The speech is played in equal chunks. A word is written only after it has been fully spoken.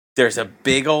there's a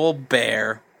big old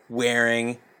bear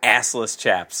wearing assless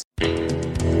chaps.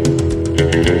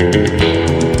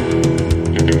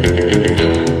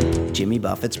 Jimmy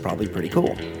Buffett's probably pretty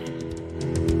cool.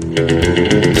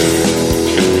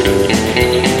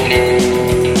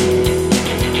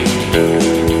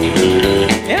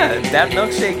 Yeah, that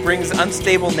milkshake brings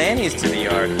unstable nannies to the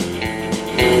yard.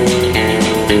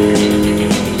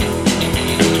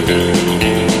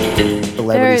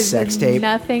 Celebrity sex tape.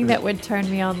 Nothing that would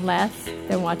turn me on less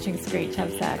than watching Screech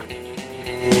have sex.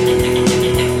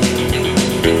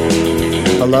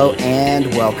 Hello and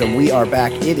welcome. We are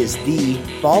back. It is the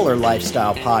Baller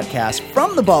Lifestyle podcast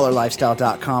from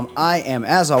theballerlifestyle.com. I am,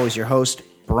 as always, your host,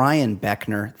 Brian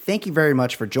Beckner. Thank you very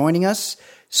much for joining us.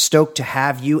 Stoked to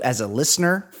have you as a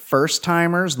listener,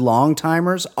 first-timers,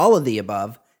 long-timers, all of the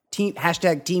above.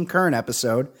 Hashtag Team Current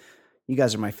episode. You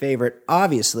guys are my favorite,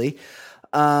 obviously.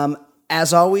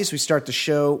 As always, we start the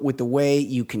show with the way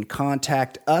you can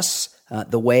contact us,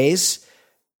 the ways.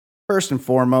 First and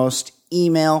foremost,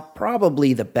 email,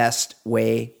 probably the best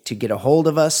way to get a hold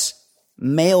of us.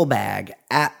 Mailbag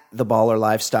at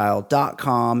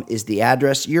theballerlifestyle.com is the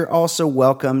address. You're also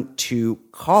welcome to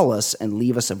call us and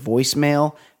leave us a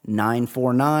voicemail,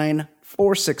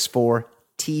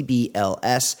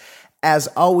 949-464-TBLS. As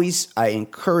always, I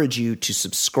encourage you to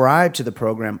subscribe to the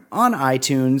program on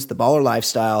iTunes, The Baller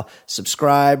Lifestyle.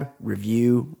 Subscribe,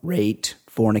 review, rate,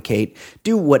 fornicate.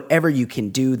 Do whatever you can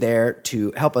do there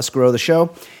to help us grow the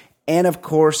show. And of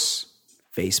course,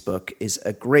 Facebook is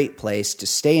a great place to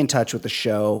stay in touch with the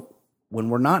show when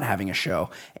we're not having a show.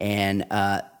 And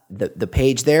the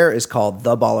page there is called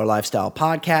The Baller Lifestyle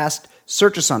Podcast.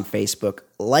 Search us on Facebook,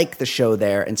 like the show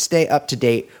there, and stay up to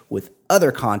date with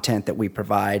other content that we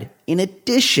provide in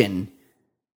addition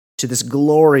to this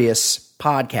glorious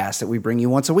podcast that we bring you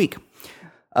once a week.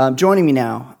 Joining me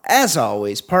now, as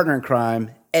always, partner in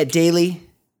crime, Ed Daly.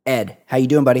 Ed, how you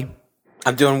doing, buddy?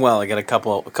 I'm doing well. I got a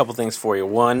couple things for you.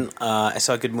 One, I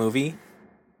saw a good movie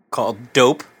called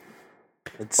Dope.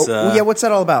 It's what's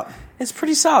that all about? It's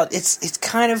pretty solid. It's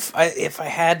kind of, if I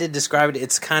had to describe it,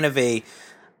 it's kind of a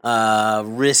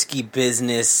risky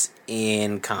business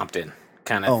in Compton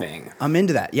kind of thing. I'm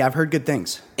into that. Yeah, I've heard good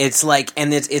things. It's like,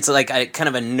 and it's like a kind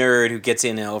of a nerd who gets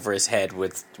in over his head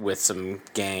with some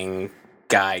gang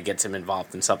guy, gets him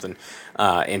involved in something,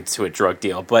 into a drug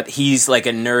deal. But he's like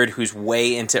a nerd who's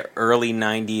way into early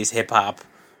 90s hip hop.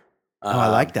 I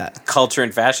like that. Culture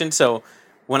and fashion. So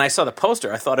when I saw the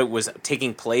poster, I thought it was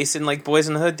taking place in like Boys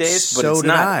in the Hood days, but it's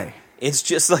not. It's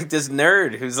just like this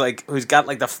nerd who's got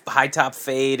like the high top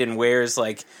fade and wears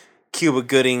like Cuba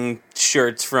Gooding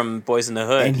shirts from Boys in the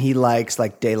Hood, and he likes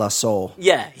like De La Soul.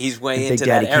 Yeah, he's way into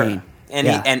that era. Kane. And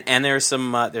yeah. and there's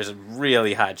there's a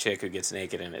really hot chick who gets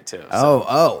naked in it too.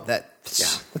 So.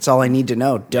 That's all I need to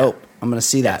know. Dope. Yeah. I'm going to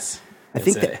see that. Yes. I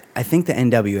think the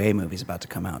NWA movie's about to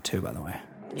come out too, by the way.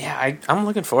 Yeah, I'm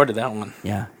looking forward to that one.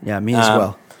 Yeah, me as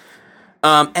well.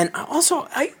 And also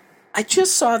I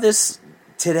just saw this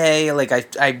today. Like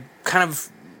I kind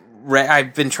of read,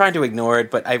 I've been trying to ignore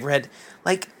it, but I read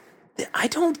like I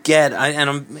don't get.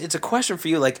 It's a question for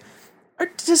you. Like,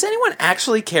 does anyone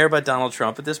actually care about Donald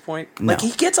Trump at this point? No. Like,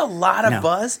 he gets a lot of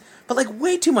buzz, but like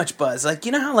way too much buzz. Like,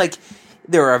 you know how like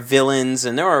there are villains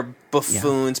and there are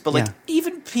buffoons, but like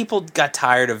even people got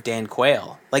tired of Dan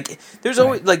Quayle. Like, there's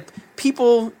always like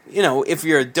people, you know, if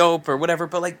you're a dope or whatever,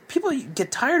 but like people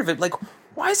get tired of it. Like,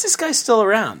 why is this guy still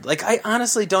around? Like, I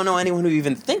honestly don't know anyone who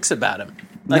even thinks about him.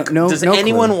 Like, does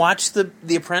anyone watch The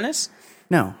Apprentice?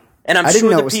 No. And I'm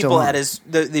sure the people at his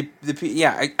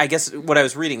I guess what I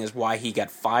was reading is why he got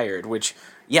fired. Which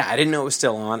I didn't know it was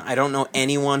still on. I don't know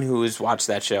anyone who has watched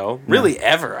that show really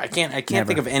ever. I can't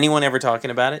think of anyone ever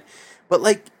talking about it. But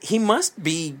like he must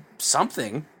be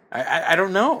something. I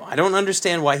don't know. I don't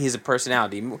understand why he's a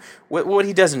personality. What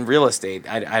he does in real estate,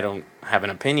 I don't have an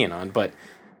opinion on. But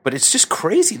it's just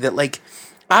crazy that like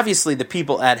obviously the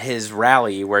people at his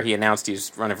rally where he announced he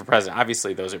was running for president,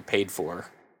 obviously those are paid for.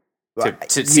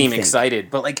 To seem excited,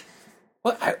 but like,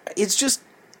 it's just,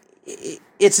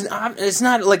 it's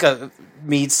not like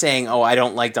me saying, oh, I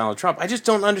don't like Donald Trump. I just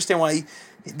don't understand why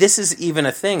this is even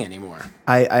a thing anymore.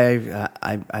 I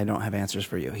don't have answers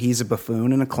for you. He's a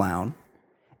buffoon and a clown,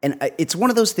 and it's one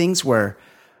of those things where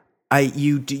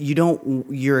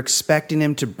you're expecting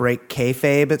him to break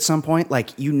kayfabe at some point. Like,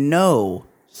 he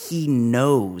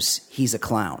knows he's a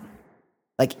clown.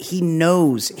 Like, he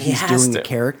knows he's doing a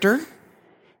character.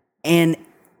 And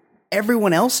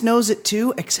everyone else knows it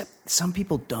too, except some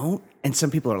people don't. And some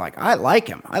people are like, I like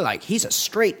him. He's a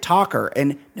straight talker.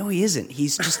 And no, he isn't.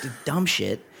 He's just a dumb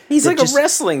shit. He's like a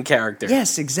wrestling character.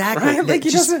 Yes, exactly. Right? Like he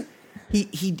doesn't.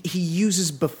 He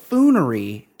uses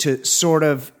buffoonery to sort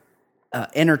of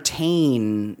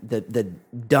entertain the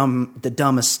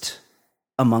dumbest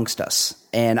amongst us.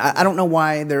 And I don't know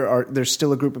why there's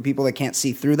still a group of people that can't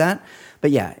see through that. But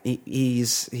yeah,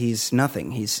 he's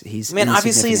nothing. He's man.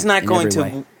 Obviously, he's not going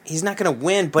to. He's not going to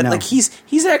win. But like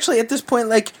he's actually at this point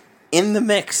like in the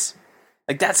mix.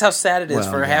 Like that's how sad it is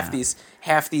for half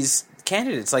these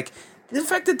candidates. Like the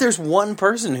fact that there's one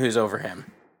person who's over him.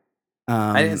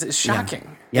 It's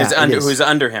shocking. Yeah, who's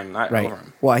under him, not over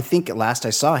him. Well, I think last I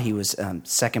saw he was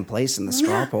second place in the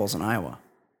straw polls in Iowa.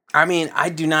 I mean, I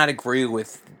do not agree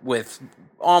with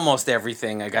almost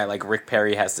everything a guy like Rick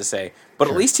Perry has to say, but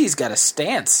at least he's got a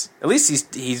stance. At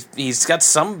least he's got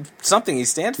something he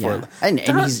stands for. And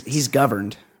he's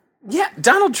governed. Yeah,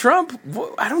 Donald Trump.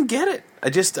 I don't get it.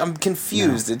 I'm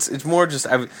confused. No. It's more just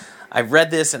I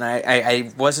read this and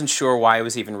I wasn't sure why I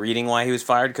was even reading why he was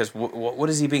fired because what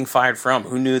is he being fired from?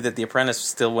 Who knew that The Apprentice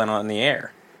still went on the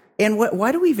air? And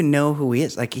why do we even know who he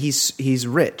is? Like he's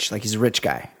rich, like he's a rich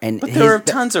guy. But there are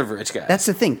tons of rich guys. That's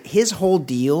the thing. His whole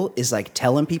deal is like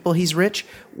telling people he's rich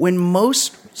when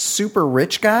most super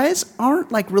rich guys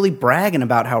aren't like really bragging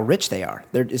about how rich they are.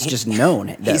 It's just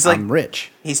known that I'm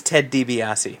rich. He's Ted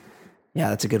DiBiase. Yeah,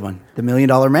 that's a good one. The $1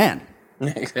 Million Man.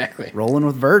 Exactly. Rolling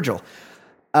with Virgil.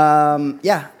 I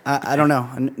don't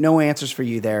know. No answers for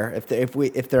you there.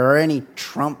 If there are any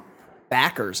Trump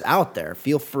backers out there,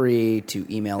 feel free to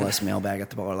email us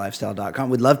mailbag@theballerlifestyle.com.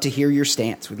 We'd love to hear your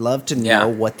stance. We'd love to know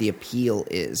what the appeal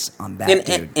is on that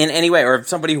dude. In any way, or if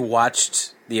somebody who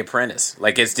watched The Apprentice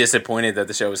like is disappointed that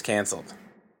the show was canceled.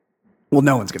 Well,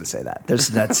 no one's going to say that.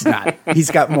 That's not. He's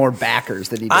got more backers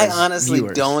than he does. I honestly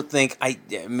viewers. don't think.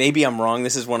 Maybe I'm wrong.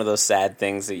 This is one of those sad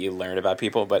things that you learn about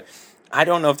people, but I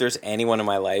don't know if there's anyone in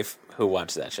my life who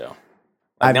watched that show.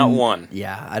 Not one.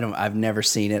 Yeah, I've never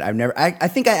seen it. I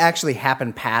think I actually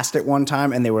happened past it one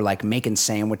time, and they were like making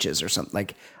sandwiches or something.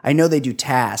 Like I know they do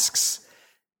tasks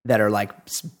that are like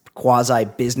quasi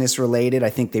business related.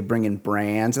 I think they bring in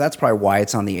brands. That's probably why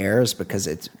it's on the air, is because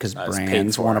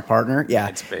brands want a partner. Yeah,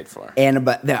 it's paid for.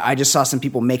 But I just saw some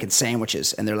people making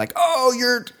sandwiches, and they're like, "Oh,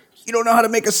 you don't know how to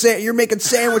make you're making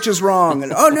sandwiches wrong."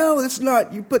 And oh no, it's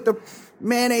not. You put the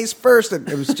mayonnaise first. It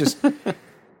was just.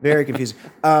 Very confusing.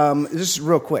 Just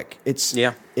real quick.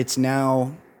 It's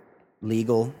now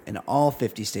legal in all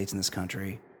 50 states in this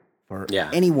country for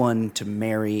anyone to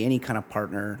marry any kind of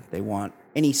partner they want,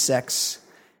 any sex,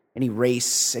 any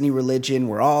race, any religion.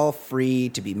 We're all free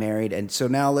to be married. And so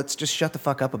now let's just shut the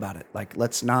fuck up about it. Like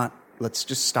let's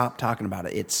just stop talking about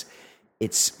it.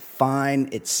 It's fine.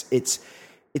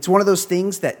 It's one of those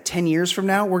things that 10 years from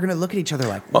now, we're going to look at each other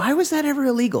like, why was that ever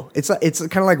illegal? It's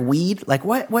kind of like weed. Like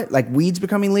what? Like weed's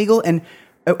becoming legal? And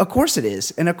of course it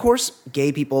is. And of course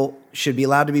gay people should be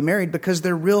allowed to be married because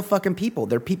they're real fucking people.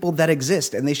 They're people that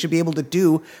exist and they should be able to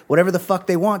do whatever the fuck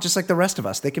they want, just like the rest of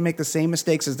us. They can make the same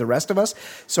mistakes as the rest of us.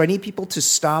 So I need people to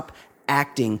stop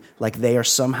acting like they are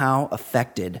somehow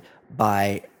affected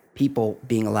by people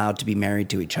being allowed to be married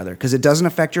to each other, because it doesn't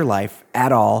affect your life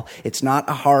at all. It's not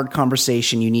a hard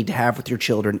conversation you need to have with your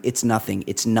children. It's nothing.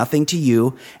 It's nothing to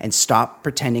you, and stop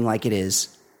pretending like it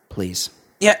is, please.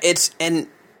 Yeah, it's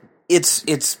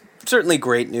certainly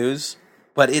great news,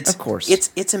 but of course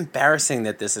it's embarrassing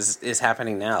that this is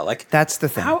happening now. Like that's the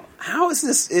thing. How is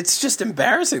this? It's just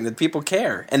embarrassing that people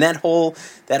care, and that whole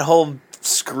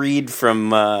screed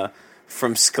from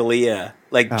Scalia.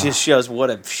 Just shows what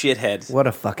a shithead. What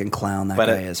a fucking clown that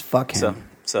guy is. Fuck him.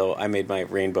 So I made my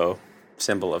rainbow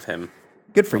symbol of him.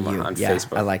 Good for you. On yeah,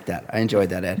 Facebook. I like that. I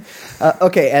enjoyed that, Ed.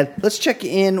 Okay, Ed, let's check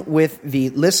in with the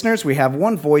listeners. We have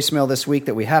one voicemail this week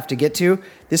that we have to get to.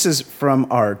 This is from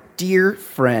our dear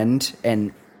friend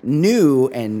and new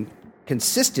and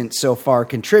consistent so far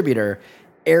contributor,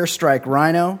 Airstrike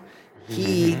Rhino.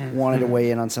 He wanted to weigh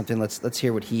in on something. Let's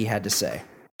hear what he had to say.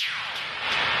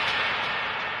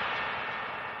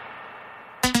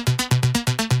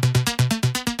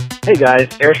 Hey guys,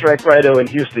 Airstrike Rhino in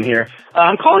Houston here.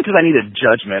 I'm calling because I need a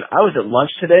judgment. I was at lunch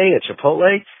today at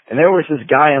Chipotle, and there was this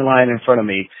guy in line in front of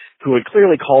me who had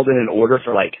clearly called in an order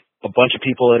for like a bunch of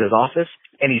people at his office,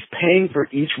 and he's paying for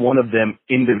each one of them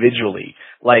individually.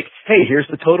 Like, hey, here's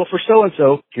the total for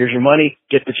so-and-so, here's your money,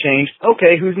 get the change,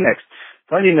 okay, who's next?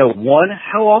 So I need to know, one,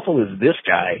 how awful is this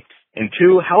guy? And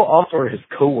two, how awful are his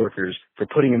coworkers for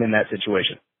putting him in that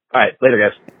situation? All right, later,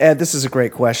 guys. Ed, this is a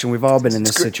great question. We've all been in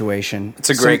this situation. It's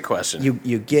a great question.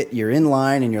 You're in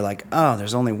line and you're like, oh,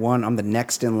 there's only one. I'm the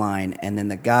next in line. And then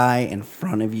the guy in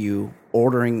front of you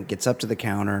ordering gets up to the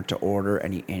counter to order,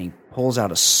 and he pulls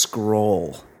out a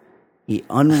scroll. He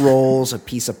unrolls a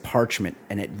piece of parchment,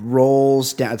 and it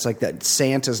rolls down. It's like that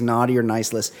Santa's naughty or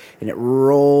nice list, and it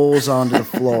rolls onto the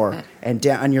floor and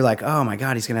down. And you're like, oh my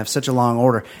God, he's going to have such a long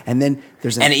order. And then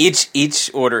there's and each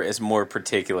order is more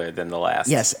particular than the last.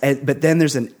 Yes, but then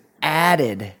there's an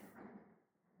added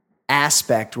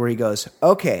aspect where he goes,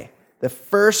 okay, the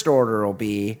first order will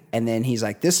be, and then he's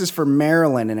like, this is for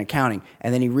Maryland in accounting.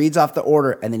 And then he reads off the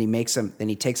order, and then he makes them, then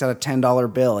he takes out a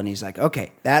 $10 bill, and he's like,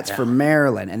 okay, that's for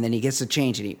Maryland. And then he gets the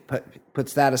change, and he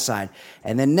puts that aside.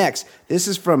 And then next, this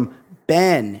is from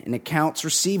Ben in accounts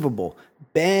receivable.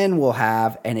 Ben will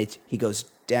have, and he goes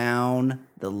down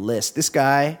the list. This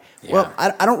guy, well,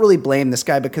 I don't really blame this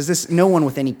guy because no one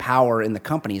with any power in the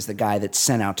company is the guy that's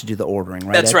sent out to do the ordering,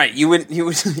 right? That's right. You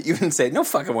wouldn't say, no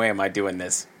fucking way am I doing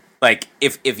this. Like,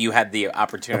 if you had the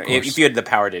opportunity, if you had the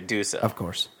power to do so. Of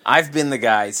course. I've been the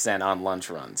guy sent on lunch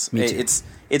runs. Me too.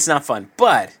 It's not fun.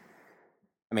 But,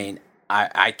 I mean,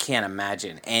 I can't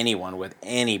imagine anyone with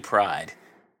any pride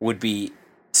would be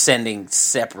sending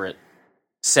separate,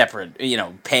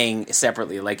 paying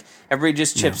separately. Like, everybody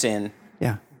just chips in.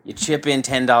 Yeah. You chip in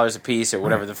 $10 a piece or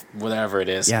whatever it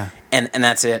is. Yeah. And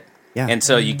that's it. Yeah. And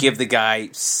so you give the guy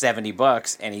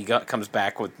 $70 and he comes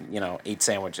back with, 8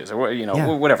 sandwiches or,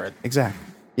 whatever. Exactly.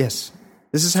 Yes.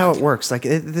 This is how it works. Like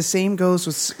the same goes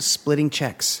with splitting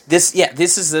checks. This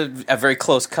is a very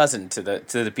close cousin to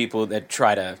the people that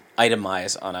try to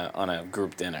itemize on a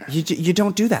group dinner. You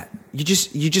don't do that. You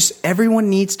just everyone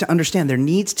needs to understand there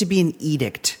needs to be an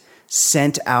edict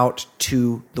sent out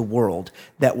to the world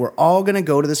that we're all going to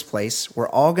go to this place. We're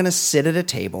all going to sit at a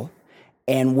table.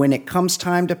 And when it comes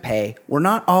time to pay, we're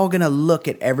not all going to look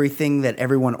at everything that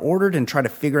everyone ordered and try to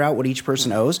figure out what each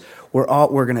person owes. We're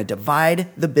going to divide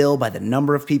the bill by the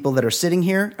number of people that are sitting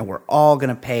here, and we're all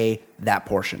going to pay that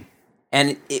portion.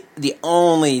 And the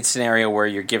only scenario where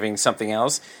you're giving something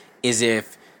else is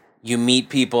if you meet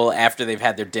people after they've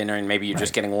had their dinner and maybe you're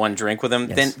just getting one drink with them.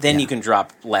 Yes. Then you can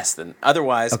drop less than.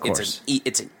 Otherwise,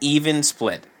 it's an even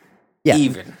split. Yeah,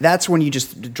 even. That's when you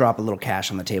just drop a little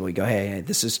cash on the table. You go, hey,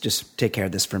 this is just take care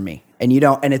of this for me, and you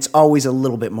don't. And it's always a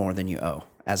little bit more than you owe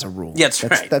as a rule. Yeah,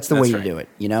 that's the way you do it.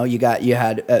 You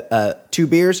had 2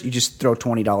 beers, you just throw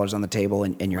 $20 on the table,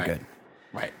 and you're good.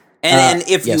 Right. And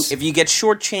if you get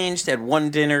shortchanged at one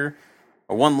dinner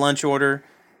or one lunch order,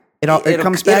 it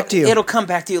comes back to you. It'll come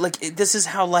back to you. Like this is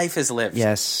how life is lived.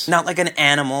 Yes. Not like an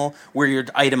animal where you're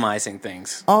itemizing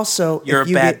things. Also, you're a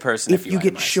bad person if you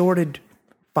get shorted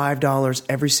 $5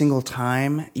 every single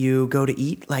time you go to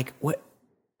eat, like what?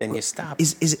 Then you stop.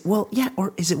 Is it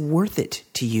or is it worth it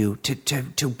to you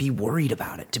to be worried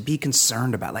about it, to be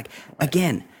concerned about? Like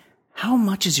again, how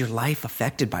much is your life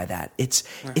affected by that?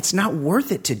 It's not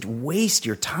worth it to waste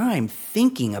your time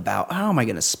thinking about how am I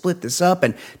going to split this up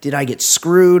and did I get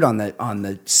screwed on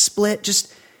the split?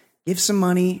 Just give some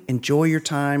money, enjoy your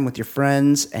time with your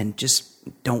friends, and just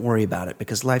don't worry about it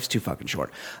because life's too fucking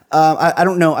short. I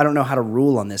don't know how to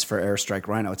rule on this for Airstrike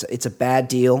Rhino. It's a bad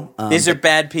deal. These are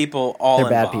bad people. They're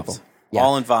bad people. Yeah.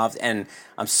 All involved, and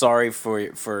I'm sorry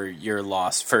for your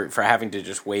loss for having to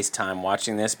just waste time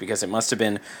watching this because it must have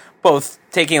been both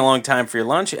taking a long time for your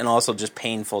lunch and also just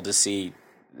painful to see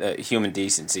human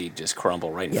decency just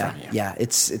crumble right in front of you. Yeah,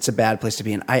 it's a bad place to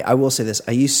be in. I will say this: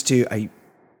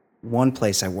 one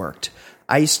place I worked.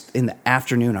 In the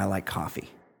afternoon I like coffee.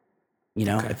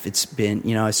 If it's been,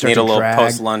 I start Need to a little drag,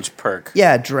 post-lunch perk.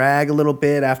 Yeah, drag a little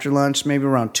bit after lunch, maybe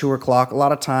around 2:00. A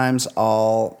lot of times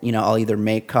I'll either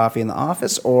make coffee in the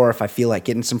office or if I feel like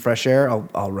getting some fresh air,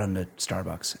 I'll run to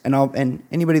Starbucks. And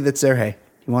anybody that's there, hey,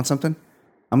 you want something?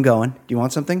 I'm going. Do you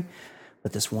want something?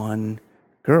 But this one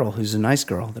girl, who's a nice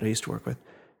girl that I used to work with,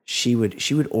 she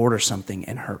would order something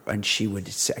and she would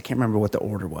say, I can't remember what the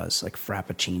order was, like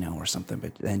Frappuccino or something,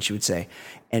 but then she would say,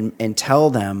 and tell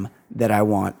them that I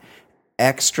want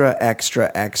extra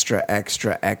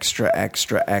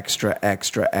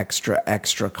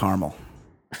caramel.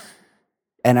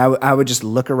 And I would just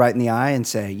look her right in the eye and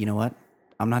say, you know what?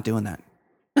 I'm not doing that.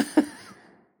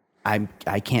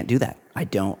 I can't do that. I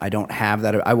don't have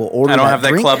that. I will order. I don't that have that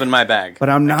drink, club in my bag. But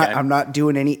I'm not. Okay. I'm not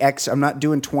doing any I'm not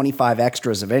doing 25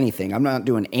 extras of anything. I'm not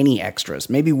doing any extras.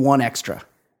 Maybe one extra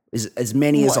is as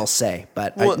many as I'll say.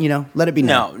 But let it be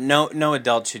known. No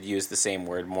adult should use the same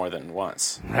word more than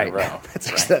once in a row.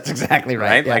 That's exactly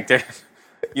right. Yeah. Like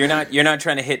you're not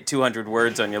trying to hit 200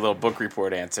 words on your little book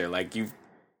report answer. Like you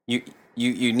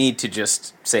need to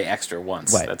just say extra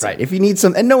once. Right, That's right. it. If you need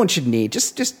some, and no one should need,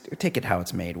 just take it how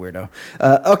it's made, weirdo.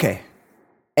 Okay,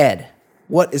 Ed,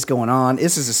 what is going on?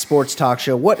 This is a sports talk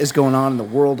show. What is going on in the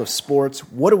world of sports?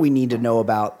 What do we need to know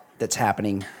about that's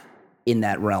happening in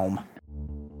that realm?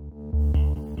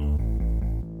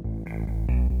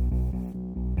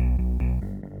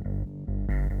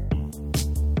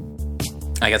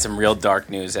 I got some real dark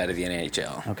news out of the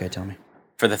NHL. Okay, tell me.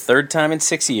 For the third time in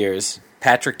 6 years,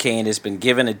 Patrick Kane has been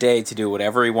given a day to do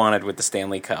whatever he wanted with the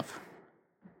Stanley Cup.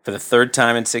 For the third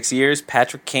time in 6 years,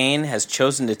 Patrick Kane has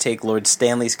chosen to take Lord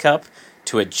Stanley's Cup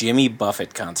to a Jimmy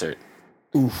Buffett concert.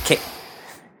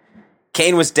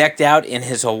 Kane was decked out in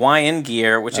his Hawaiian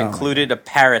gear, which included a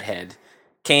parrot head.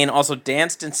 Kane also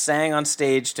danced and sang on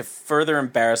stage to further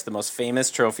embarrass the most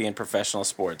famous trophy in professional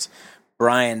sports.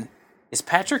 Brian, is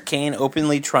Patrick Kane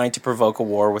openly trying to provoke a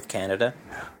war with Canada?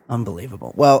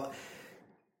 Unbelievable. Well,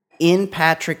 in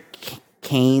Patrick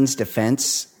Kane's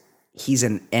defense, he's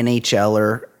an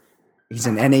NHLer. He's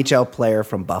an NHL player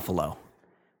from Buffalo.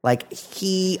 Like,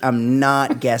 I'm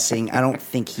not guessing, I don't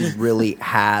think he really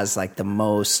has, like, the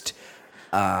most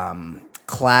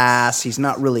class. He's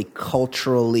not really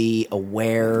culturally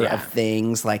aware of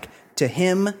things. Like, to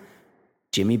him,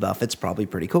 Jimmy Buffett's probably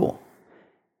pretty cool.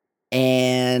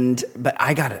 But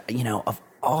I gotta, of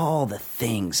all the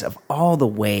things, of all the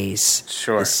ways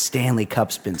the Stanley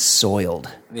Cup's been soiled.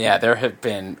 Yeah, there have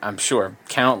been, I'm sure,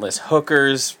 countless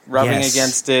hookers rubbing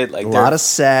against it. Like a lot of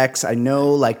sex. I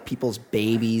know, like, people's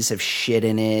babies have shit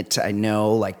in it. I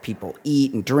know, like, people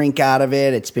eat and drink out of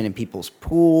it. It's been in people's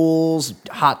pools,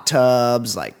 hot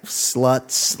tubs, like,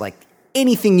 sluts, like,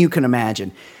 anything you can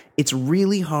imagine. It's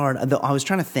really hard. I was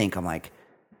trying to think. I'm like,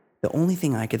 the only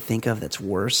thing I could think of that's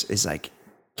worse is, like,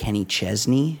 Kenny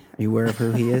Chesney. Are you aware of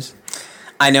who he is?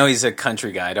 I know he's a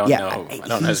country guy. I don't know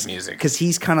his music. Because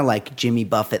he's kind of like Jimmy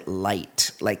Buffett light.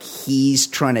 Like,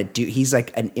 he's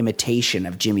like an imitation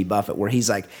of Jimmy Buffett, where he's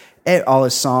like, all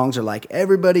his songs are like,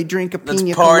 everybody drink a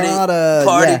pina colada.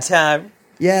 Party time.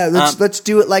 Yeah, let's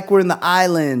do it like we're in the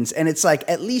islands. And it's like,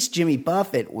 at least Jimmy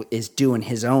Buffett is doing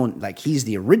his own, like, he's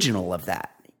the original of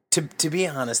that. To be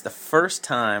honest, the first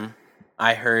time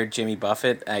I heard Jimmy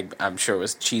Buffett, I'm sure it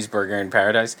was Cheeseburger in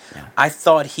Paradise, I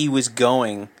thought he was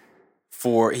going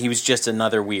for, he was just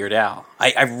another Weird Al.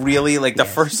 I really, like, the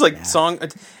first, like, song,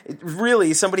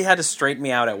 really, somebody had to straighten me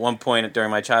out at one point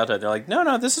during my childhood. They're like,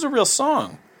 no, this is a real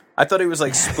song. I thought he was,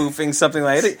 like, spoofing something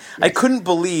like that. I couldn't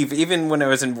believe, even when I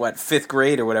was in, 5th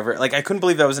grade or whatever, like, I couldn't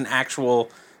believe that was an actual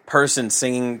person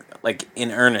singing, like, in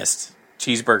earnest,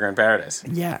 Cheeseburger in Paradise.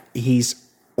 Yeah, he's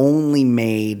only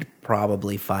made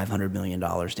probably $500 million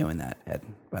doing that, Ed,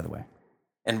 by the way.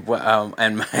 And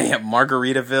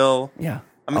Margaritaville. Yeah.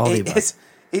 I mean,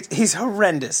 he's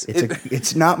horrendous.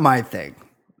 It's not my thing.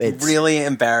 It's really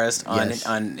embarrassed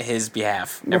on his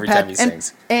behalf every time he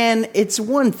sings. And it's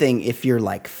one thing if you're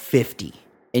like 50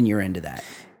 and you're into that.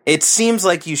 It seems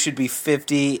like you should be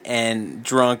 50 and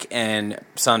drunk and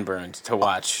sunburned to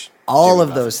watch all Jimmy of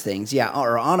Buffett. Those things, yeah,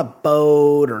 or on a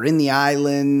boat or in the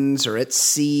islands or at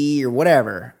sea or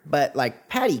whatever. But like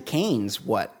Patty Kane's,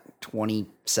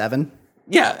 27?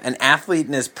 Yeah, an athlete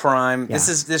in his prime. Yeah.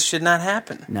 This should not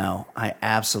happen. No, I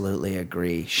absolutely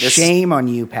agree. Shame on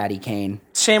you, Patty Kane.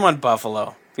 Shame on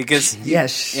Buffalo. Because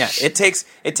it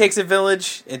takes a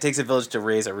village. It takes a village to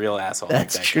raise a real asshole.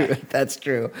 That's like that true. guy. That's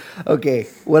true. Okay,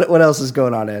 what else is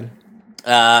going on,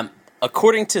 Ed?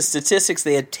 According to statistics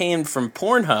they obtained from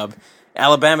Pornhub,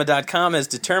 Alabama.com has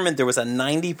determined there was a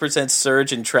 90%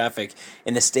 surge in traffic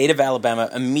in the state of Alabama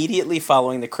immediately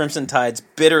following the Crimson Tide's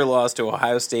bitter loss to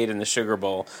Ohio State in the Sugar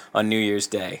Bowl on New Year's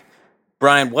Day.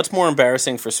 Brian, what's more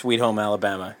embarrassing for Sweet Home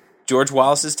Alabama? George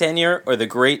Wallace's tenure or the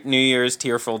great New Year's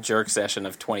tearful jerk session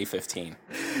of 2015?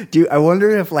 Dude, I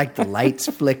wonder if, like, the lights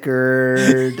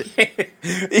flickered.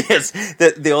 Yes,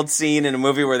 the old scene in a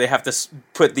movie where they have to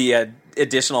put the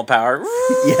additional power.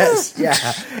 Yes, yeah.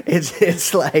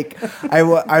 It's like,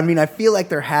 I mean, I feel like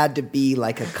there had to be,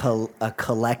 like, a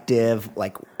collective,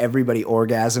 like, everybody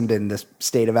orgasmed in the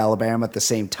state of Alabama at the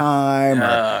same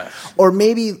time. Or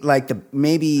maybe, like,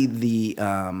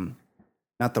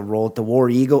 not the War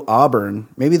Eagle, Auburn.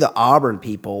 Maybe the Auburn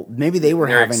people. Maybe they were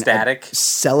having ecstatic. A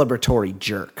celebratory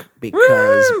jerk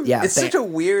because it's such a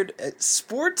weird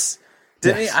sports.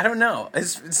 I don't know.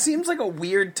 It seems like a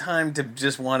weird time to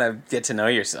just want to get to know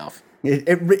yourself.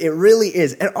 It really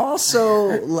is, and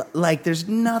also like there's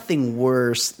nothing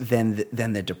worse than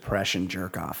the depression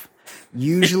jerk off.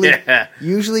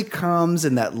 Usually comes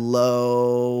in that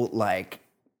low like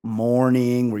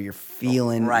morning where you're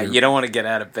feeling right. You don't want to get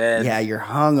out of bed. Yeah, you're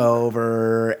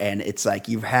hungover, and it's like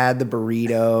you've had the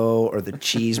burrito or the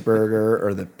cheeseburger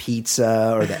or the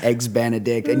pizza or the eggs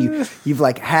Benedict, and you've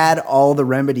like had all the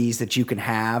remedies that you can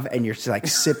have, and you're like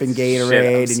sipping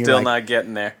Gatorade, and you're still like, not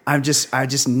getting there. I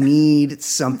just need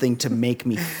something to make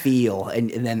me feel,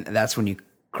 and then that's when you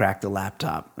crack the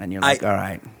laptop, and you're like, all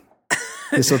right,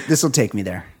 this will take me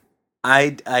there.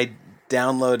 I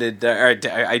downloaded,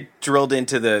 I drilled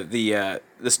into the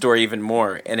story even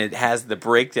more, and it has the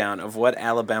breakdown of what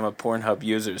Alabama Pornhub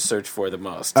users search for the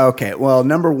most. Okay, well,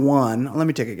 number one, let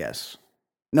me take a guess.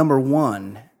 Number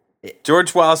one.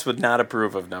 George Wallace would not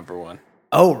approve of number one.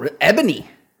 Oh, ebony.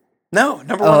 No,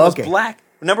 number one was black.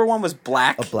 Number one was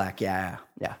black. Oh, black, yeah.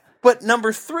 But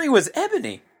number 3 was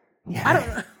ebony. Yeah. I don't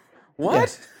know.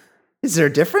 What? Yeah. Is there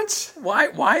a difference?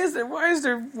 Why is there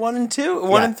 1 and 2,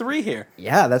 1 and 3 here?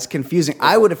 Yeah, that's confusing.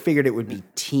 I would have figured it would be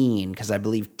teen because I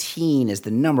believe teen is the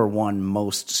number one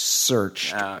most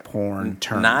searched porn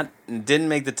term. Didn't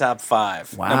make the top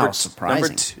 5. Wow,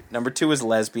 surprising. Number 2 was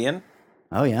lesbian.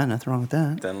 Oh yeah, nothing wrong with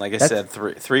that. Then, like I said,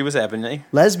 3 was ebony.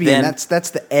 Lesbian. That's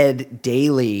the Ed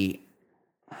Daly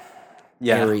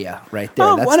area right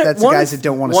there. That's the guys that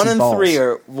don't want to see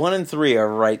balls. 1 and 3 are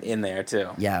right in there too.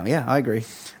 Yeah, I agree.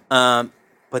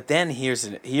 But then this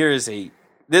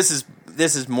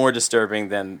is more disturbing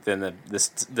than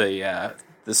the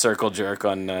circle jerk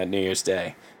on New Year's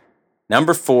Day.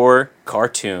 Number 4,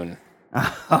 cartoon.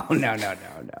 Oh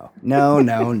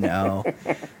no.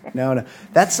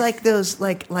 That's like those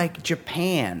like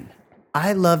Japan.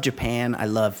 I love Japan. I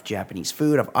love Japanese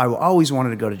food. I always wanted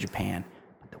to go to Japan.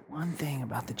 But the one thing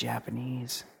about the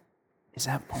Japanese is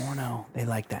that porno. They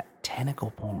like that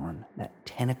tentacle porn. That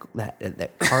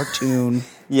cartoon.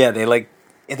 Yeah,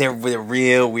 they're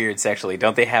real weird sexually.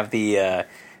 Don't they have the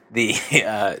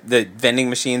vending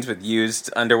machines with used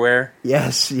underwear?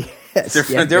 Yes.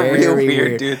 They're real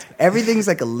weird, dudes. Everything's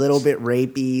like a little bit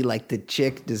rapey. Like the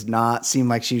chick does not seem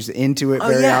like she's into it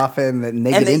very often. And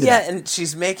they get into that. And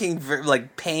she's making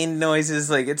like pain noises.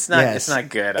 Like it's not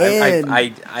good.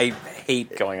 I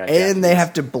hate going on. And Japanese. they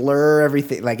have to blur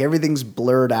everything. Like everything's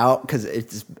blurred out because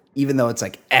it's even though it's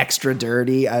like extra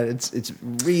dirty. It's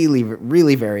really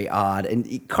really very odd.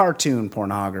 And cartoon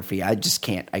pornography, I just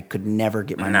can't. I could never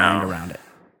get my mind around it.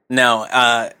 No,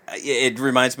 it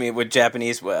reminds me with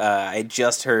Japanese. I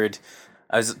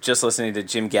was just listening to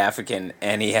Jim Gaffigan,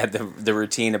 and he had the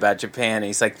routine about Japan. And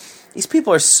he's like, these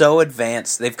people are so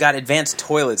advanced. They've got advanced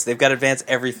toilets. They've got advanced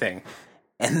everything,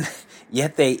 and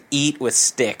yet they eat with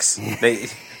sticks.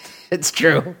 It's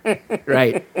true,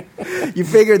 right? You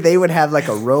figured they would have like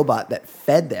a robot that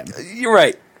fed them. You're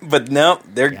right, but no,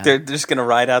 they're just gonna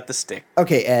ride out the stick.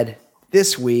 Okay, Ed.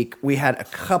 This week, we had a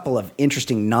couple of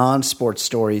interesting non-sports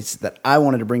stories that I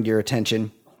wanted to bring to your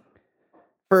attention.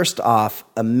 First off,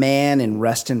 a man in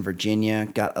Reston, Virginia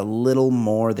got a little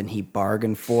more than he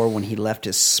bargained for when he left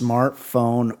his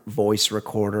smartphone voice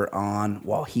recorder on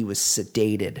while he was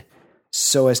sedated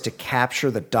so as to capture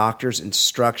the doctor's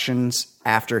instructions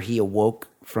after he awoke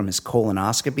from his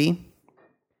colonoscopy.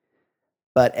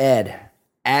 But Ed,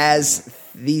 as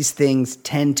these things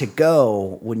tend to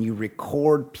go when you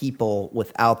record people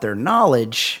without their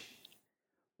knowledge,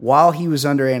 while he was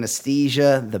under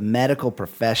anesthesia, the medical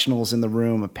professionals in the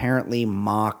room apparently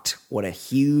mocked what a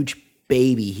huge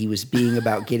baby he was being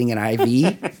about getting an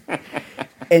IV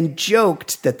and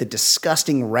joked that the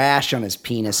disgusting rash on his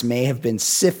penis may have been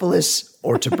syphilis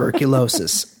or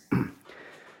tuberculosis.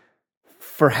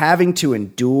 For having to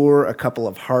endure a couple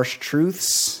of harsh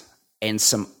truths and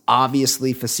some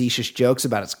obviously facetious jokes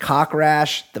about his cock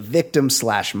rash, the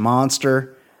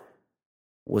victim/monster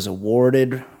was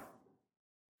awarded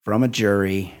from a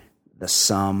jury the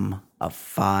sum of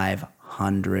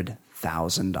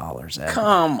 $500,000. Ed.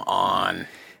 Come on.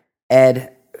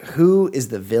 Ed, who is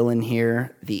the villain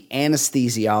here? The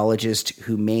anesthesiologist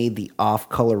who made the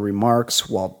off-color remarks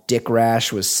while Dick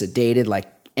Rash was sedated like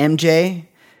MJ?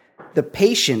 The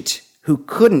patient who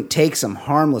couldn't take some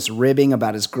harmless ribbing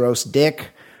about his gross dick?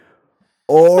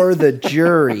 Or the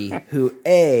jury who,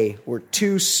 A, were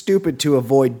too stupid to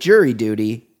avoid jury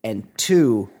duty, and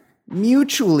 2,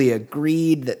 mutually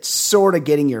agreed that sort of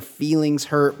getting your feelings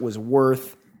hurt was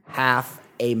worth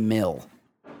 $500,000.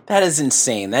 That is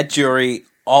insane. That jury,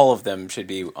 all of them should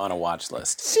be on a watch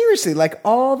list. Seriously, like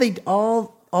all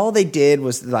they did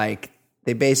was like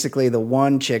they basically the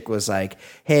one chick was like,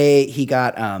 "Hey, he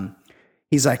got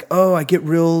he's like, "Oh, I get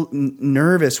real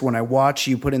nervous when I watch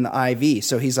you put in the IV."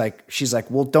 So she's like,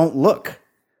 "Well, don't look."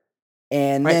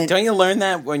 And right, then, don't you learn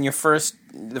that when the first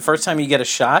time you get a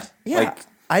shot? Yeah, like,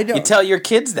 I don't. You tell your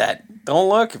kids that. Don't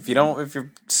look if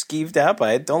you're skeeved out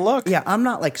by it. Don't look. Yeah, I'm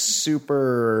not like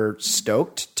super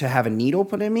stoked to have a needle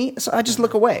put in me, so I just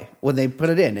look away when they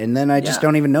put it in, and then I just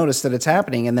don't even notice that it's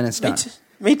happening, and then it's done.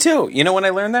 Me too. You know when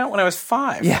I learned that? When I was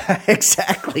 5. Yeah,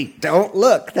 exactly. Don't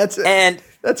look. That's good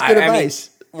advice.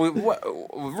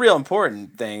 Real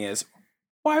important thing is,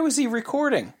 why was he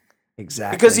recording?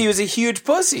 Exactly. Because he was a huge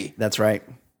pussy. That's right.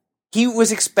 He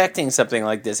was expecting something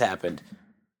like this happened.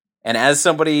 And as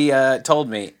somebody told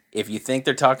me, if you think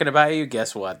they're talking about you,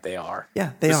 guess what? They are.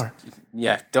 Yeah, they are.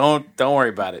 Yeah, don't worry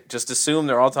about it. Just assume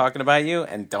they're all talking about you,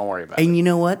 and don't worry about it. And you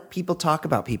know what? People talk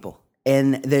about people,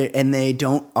 and they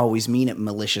don't always mean it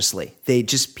maliciously.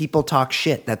 People talk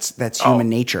shit. That's human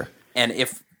nature. And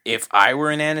if I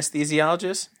were an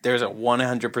anesthesiologist, there's a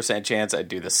 100% chance I'd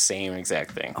do the same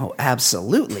exact thing. Oh,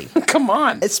 absolutely. Come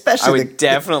on. Especially I would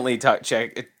definitely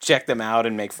check them out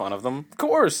and make fun of them. Of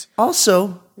course.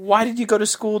 Also, why did you go to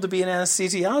school to be an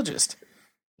anesthesiologist?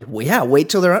 Well, yeah, wait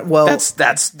till they're that's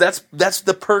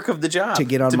the perk of the job. To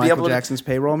get on Michael Jackson's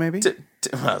payroll, maybe?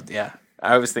 Well, yeah.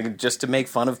 I was thinking just to make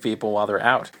fun of people while they're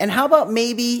out. And how about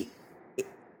maybe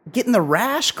getting the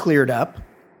rash cleared up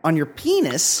on your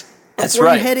penis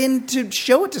before you head in to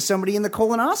show it to somebody in the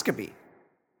colonoscopy?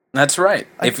 That's right.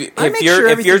 If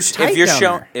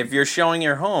you're showing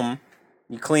your home,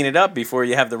 you clean it up before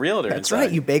you have the realtor. That's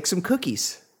right. You bake some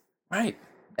cookies. Right.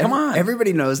 Come on.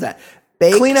 Everybody knows that.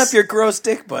 Clean up your gross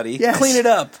dick, buddy. Yes. Clean it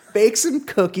up. Bake some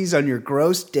cookies on your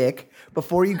gross dick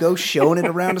before you go showing it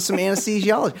around to some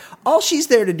anesthesiologist. All she's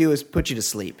there to do is put you to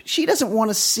sleep. She doesn't want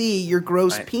to see your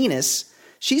gross penis.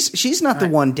 She's not the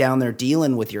one down there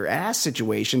dealing with your ass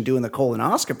situation, doing the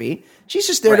colonoscopy. She's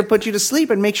just there to put you to sleep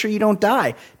and make sure you don't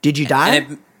die. Did you die?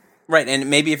 And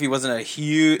maybe if he wasn't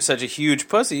such a huge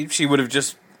pussy, she would have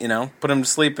just, put him to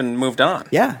sleep and moved on.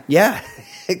 Yeah,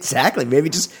 exactly. Maybe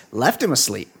just left him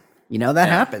asleep. That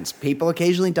happens. People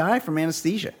occasionally die from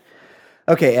anesthesia.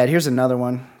 Okay, Ed, here's another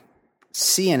one.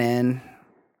 CNN,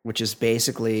 which is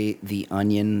basically the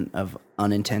Onion of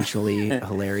unintentionally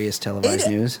hilarious televised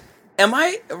news. Am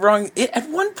I wrong? At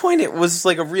one point, it was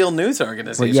like a real news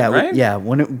organization, right? Yeah.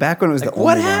 Back when it was the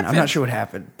only one. I'm not sure what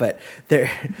happened, but the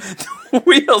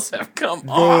wheels have come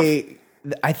off.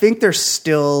 I think they're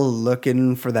still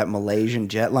looking for that Malaysian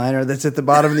jetliner that's at the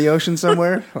bottom of the ocean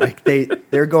somewhere. Like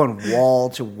they're going wall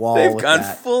to wall. They've gone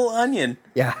full Onion.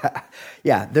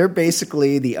 Yeah. They're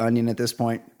basically the Onion at this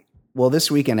point. Well,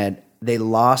 this weekend, Ed, they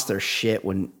lost their shit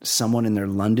when someone in their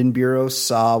London bureau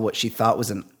saw what she thought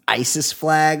was an ISIS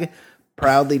flag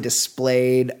proudly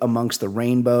displayed amongst the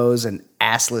rainbows and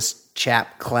assless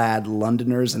chap-clad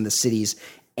Londoners in the city's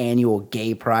annual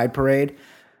gay pride parade.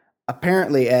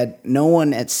 Apparently, Ed, no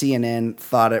one at CNN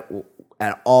thought it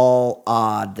at all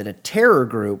odd that a terror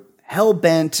group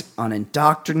hell-bent on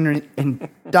indoctrinating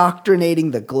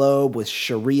the globe with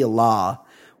Sharia law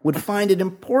would find it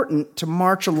important to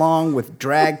march along with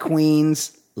drag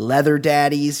queens, leather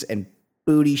daddies, and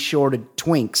booty-shorted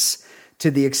twinks to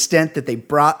the extent that they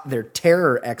brought their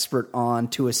terror expert on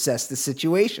to assess the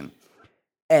situation.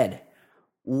 Ed,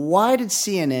 why did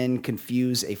CNN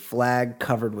confuse a flag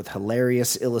covered with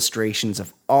hilarious illustrations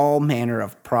of all manner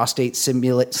of prostate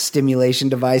stimulation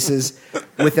devices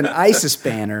with an ISIS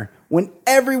banner when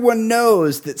everyone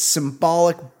knows that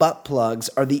symbolic butt plugs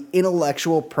are the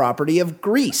intellectual property of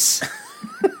Greece?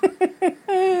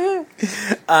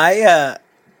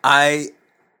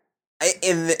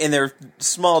 In their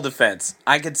small defense,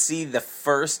 I could see the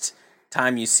first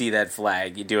time you see that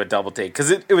flag, you do a double take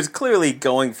because it was clearly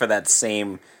going for that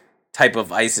same type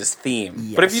of ISIS theme.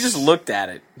 Yes. But if you just looked at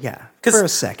it, for a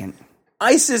second,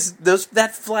 ISIS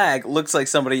that flag looks like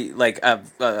somebody like a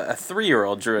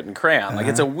 3-year-old drew it in crayon. Like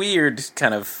it's a weird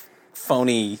kind of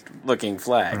phony looking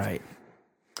flag. Right.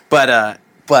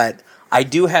 But I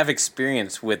do have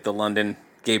experience with the London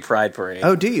Gay Pride Parade.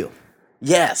 Oh, do you?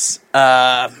 Yes.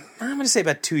 I'm going to say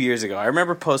about 2 years ago. I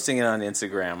remember posting it on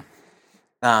Instagram.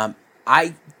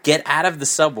 I get out of the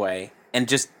subway and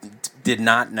just did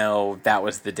not know that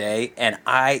was the day. And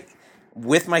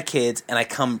with my kids, and I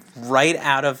come right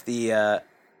out of the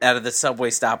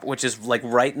subway stop, which is like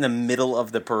right in the middle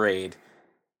of the parade.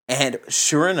 And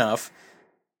sure enough,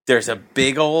 there's a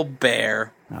big old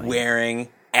bear wearing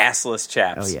assless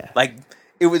chaps. Oh yeah, like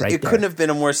it was. Right, it couldn't have been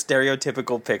a more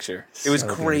stereotypical picture. It was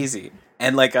crazy. Good.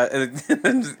 And like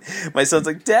my son's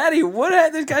like, "Daddy,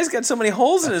 what? This guy's got so many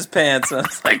holes in his pants." And I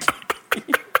was like,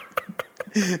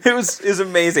 "It was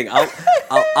amazing."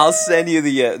 I'll send you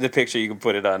the picture. You can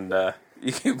put it on.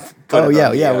 You can put it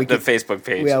on the Facebook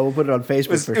page. Yeah, we'll put it on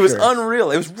Facebook. It was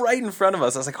unreal. It was right in front of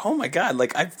us. I was like, "Oh my god!"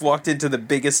 Like I've walked into the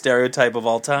biggest stereotype of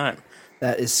all time.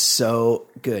 That is so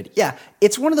good. Yeah,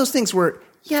 it's one of those things where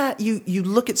you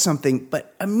look at something,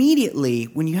 but immediately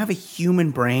when you have a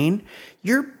human brain,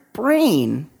 your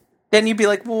brain, then you'd be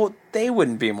like, well, they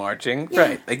wouldn't be marching,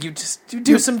 right? Like you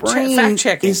do some fact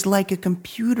checking. Is like a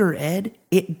computer, Ed.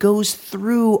 It goes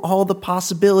through all the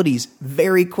possibilities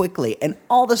very quickly, and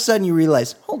all of a sudden you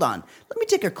realize, hold on, let me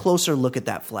take a closer look at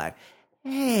that flag.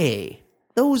 Hey,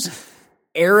 those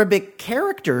Arabic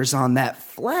characters on that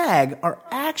flag are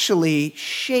actually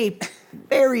shaped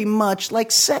very much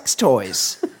like sex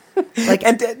toys. Like,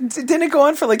 and didn't it go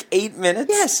on for like 8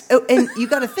 minutes? yes, and you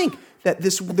got to think that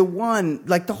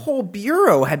the whole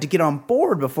bureau had to get on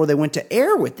board before they went to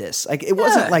air with this. Like, it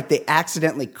wasn't like they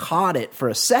accidentally caught it for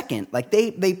a second. Like,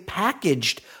 they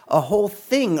packaged a whole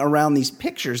thing around these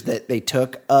pictures that they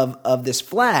took of this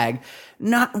flag.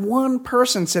 Not one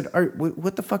person said,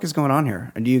 what the fuck is going on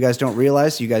here? And you guys don't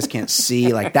realize? You guys can't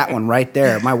see, like, that one right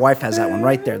there. My wife has that one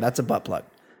right there. That's a butt plug.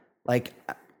 Like,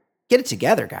 get it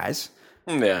together, guys.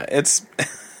 Yeah, it's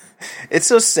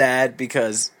so sad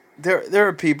because there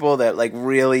are people that like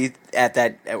really at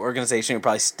that organization who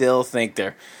probably still think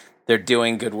they're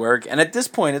doing good work, and at this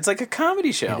point, it's like a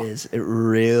comedy show. It is. It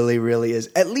really, really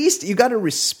is. At least you got to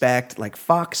respect like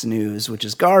Fox News, which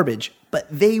is garbage, but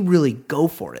they really go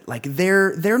for it. Like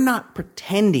they're not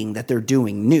pretending that they're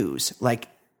doing news. Like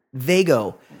they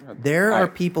go. There are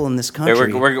people in this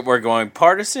country. We're going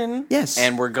partisan. Yes,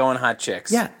 and we're going hot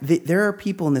chicks. Yeah, there are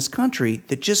people in this country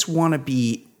that just want to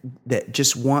be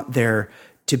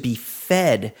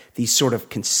fed these sort of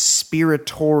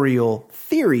conspiratorial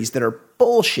theories that are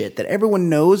bullshit that everyone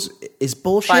knows is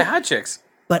bullshit. By hot chicks.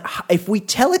 But if we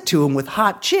tell it to them with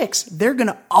hot chicks, they're going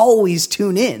to always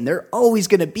tune in. They're always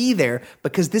going to be there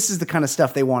because this is the kind of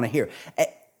stuff they want to hear. At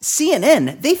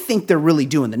CNN, they think they're really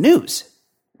doing the news.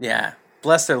 Yeah.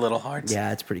 Bless their little hearts.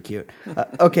 Yeah, it's pretty cute.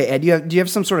 Okay, Ed, do you have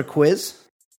some sort of quiz?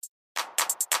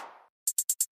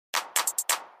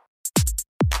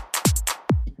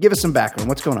 Give us some background.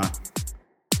 What's going on?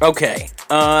 Okay.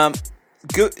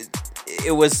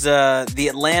 It was The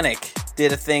Atlantic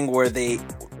did a thing where they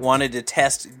wanted to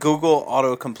test Google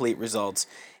autocomplete results,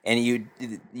 and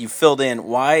you filled in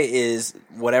why is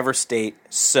whatever state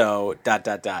so ...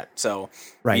 So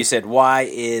right. You said why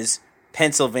is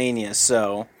Pennsylvania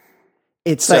so.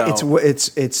 It's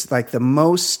like the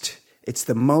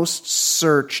most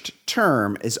searched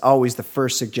term is always the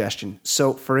first suggestion.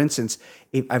 So, for instance,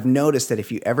 I've noticed that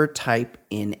if you ever type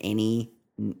in any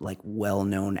like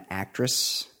well-known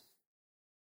actress,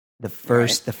 the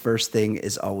first thing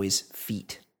is always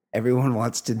feet. Everyone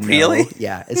wants to know. Really?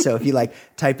 Yeah. So if you like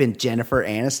type in Jennifer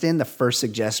Aniston, the first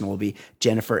suggestion will be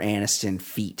Jennifer Aniston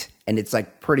feet, and it's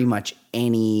like pretty much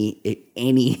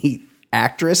any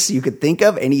actress you could think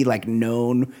of, any like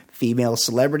known female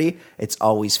celebrity, it's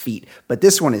always feet. But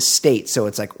this one is state, so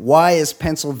it's like, why is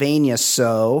Pennsylvania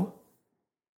so?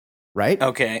 Right?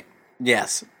 Okay.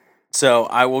 Yes. So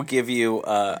I will give you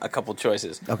a couple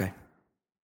choices. Okay.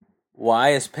 Why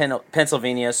is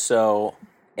Pennsylvania so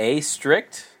A,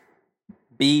 strict,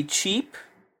 B, cheap,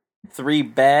 3,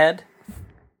 bad,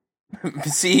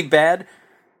 C, bad,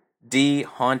 D,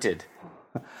 haunted?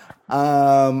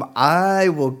 I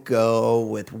will go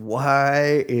with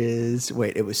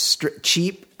it was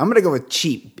cheap. I'm going to go with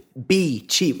cheap. B,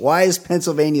 cheap. Why is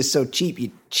Pennsylvania so cheap,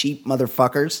 you cheap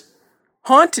motherfuckers?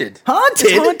 Haunted. Haunted?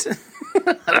 It's haunted.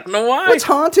 I don't know why. What's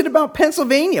haunted about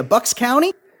Pennsylvania? Bucks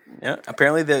County? Yeah,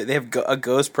 apparently they have a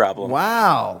ghost problem.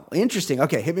 Wow. Interesting.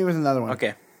 Okay, hit me with another one.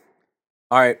 Okay.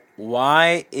 All right.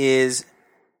 Why is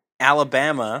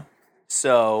Alabama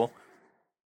so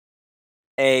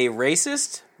A,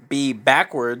 racist, B,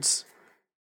 backwards,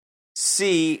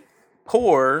 C,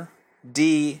 poor,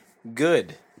 D,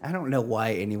 good? I don't know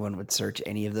why anyone would search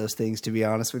any of those things, to be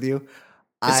honest with you.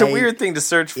 It's a weird thing to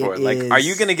search for. Like, are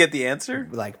you going to get the answer?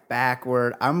 Like,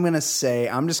 backward. I'm just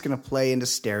going to play into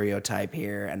stereotype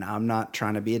here, and I'm not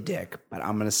trying to be a dick, but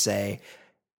I'm going to say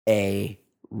A,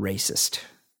 racist.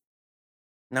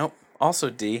 Nope.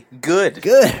 Also D, good.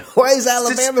 Good. Why is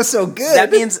Alabama so good?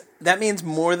 That means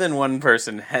more than one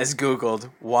person has Googled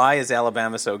why is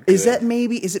Alabama so good. Is it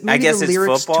maybe the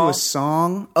lyrics to a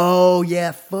song? Oh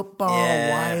yeah, football.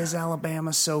 Yeah. Why is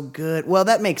Alabama so good? Well,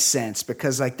 that makes sense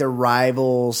because like their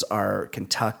rivals are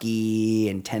Kentucky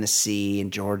and Tennessee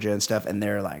and Georgia and stuff, and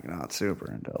they're like not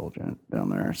super intelligent down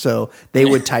there. So they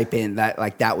would type in that,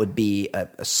 like that would be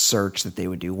a search that they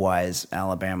would do. Why is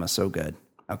Alabama so good?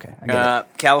 Okay, I get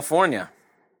it. California.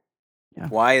 Yeah.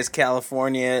 Why is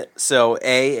California so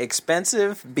A,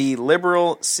 expensive, B,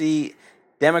 liberal, C,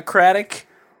 democratic,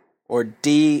 or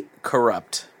D,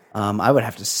 corrupt? I would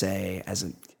have to say, as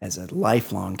a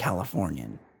lifelong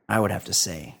Californian, I would have to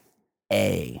say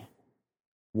A.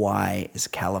 Why is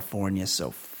California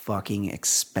so fucking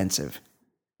expensive?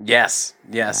 Yes.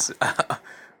 Yeah.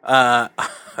 All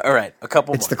right, a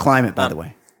couple more. It's the climate, by the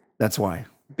way. That's why.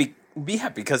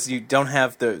 Because you don't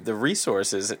have the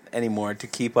resources anymore to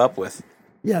keep up with.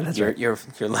 Yeah, that's right. Your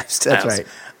lifestyle. That's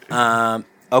right.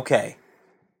 Okay.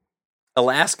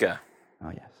 Alaska.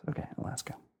 Oh yes. Okay,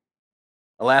 Alaska.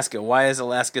 Alaska. Why is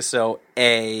Alaska so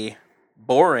A,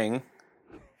 boring,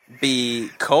 B,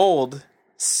 cold,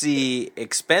 C,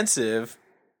 expensive,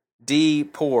 D,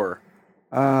 poor.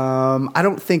 I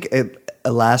don't think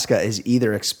Alaska is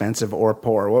either expensive or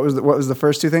poor. What was the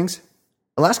first two things?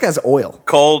 Alaska has oil.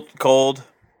 Cold. Cold.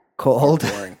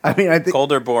 Boring. I mean, I think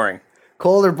cold or boring.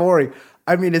 Cold or boring.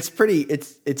 I mean,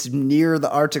 it's near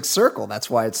the Arctic Circle. That's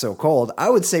why it's so cold. I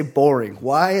would say boring.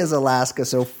 Why is Alaska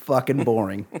so fucking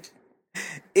boring?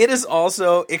 It is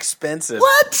also expensive.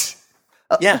 What?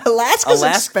 Yeah. Alaska's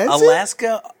expensive?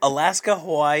 Alaska,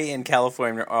 Hawaii, and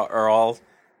California are all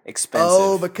expensive.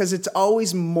 Oh, because it's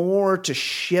always more to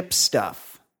ship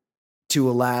stuff to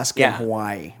Alaska and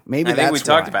Hawaii. Maybe I that's think we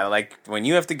talked why. about it. Like, when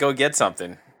you have to go get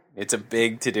something, it's a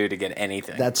big to-do to get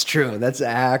anything. That's true. That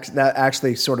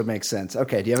actually sort of makes sense.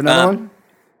 Okay, do you have another one?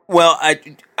 Well,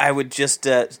 I would just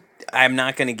I'm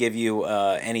not going to give you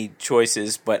any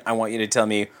choices, but I want you to tell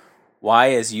me, why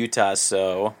is Utah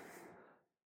so...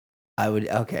 I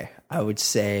would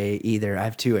say either. I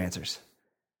have two answers.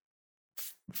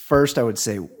 First, I would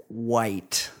say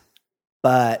white,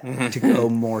 but to go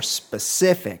more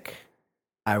specific,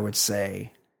 I would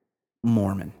say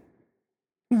Mormon.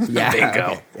 Yeah,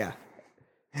 bingo. Okay, yeah.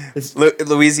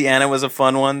 Louisiana was a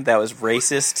fun one. That was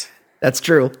racist. That's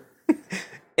true.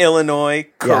 Illinois,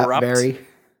 corrupt. Yeah, very.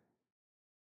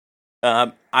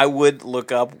 I would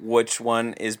look up which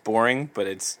one is boring, but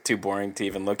it's too boring to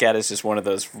even look at. It's just one of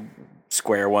those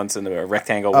square ones in the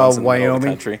rectangle ones in the middle of the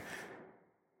country.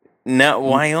 No,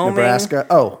 Wyoming, Nebraska.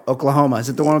 Oh, Oklahoma. Is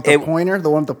it the one with the pointer? The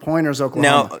one with the pointer is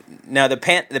Oklahoma. No. The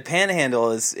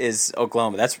Panhandle is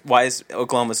Oklahoma. That's why is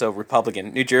Oklahoma so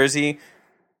Republican. New Jersey,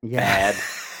 bad.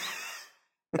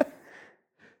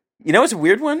 You know, it's a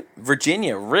weird one.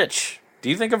 Virginia, rich. Do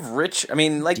you think of rich? I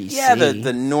mean, like, DC.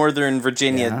 the Northern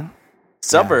Virginia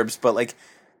suburbs, but like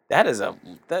that is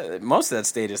most of that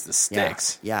state is the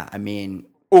sticks. Yeah, I mean,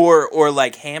 or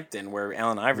like Hampton, where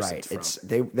Allen Iverson's from. It's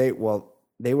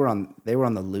they were on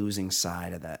the losing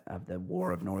side of the War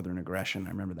of Northern Aggression.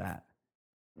 I remember that.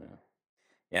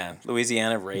 Yeah,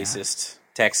 Louisiana racist,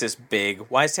 Texas big.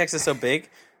 Why is Texas so big?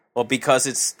 Well, because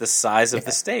it's the size of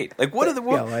the state. Like, what are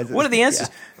the answers?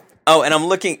 Yeah. Oh, and I'm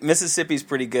looking. Mississippi's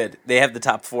pretty good. They have the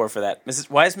top 4 for that.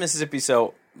 Why is Mississippi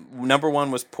so? Number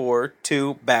 1 was poor.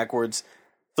 2 backwards.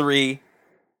 3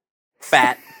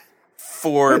 fat.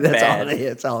 4 bad.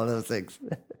 It's all of those things.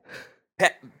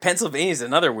 Pennsylvania's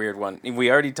another weird one.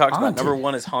 We already talked about. Number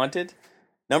 1 is haunted.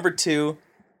 Number 2,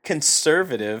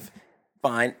 conservative.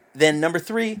 Fine. Then number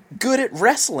 3, good at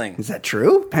wrestling. Is that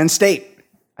true? Penn State.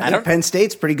 I think Penn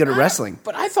State's pretty good at wrestling.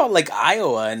 But I thought like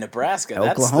Iowa and Nebraska.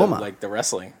 Oklahoma. That's the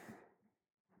wrestling.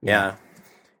 Yeah.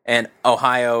 And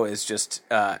Ohio is just,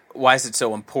 why is it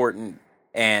so important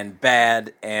and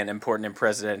bad and important in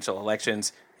presidential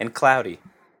elections and cloudy?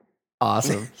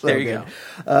 Awesome. So there you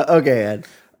go. Okay, Ed.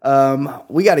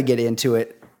 We got to get into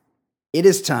it. It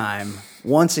is time,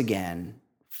 once again,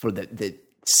 for the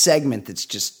segment that's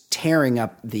just tearing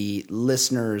up the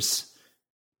listeners,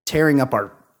 tearing up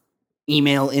our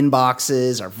email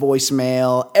inboxes, our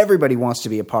voicemail. Everybody wants to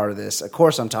be a part of this. Of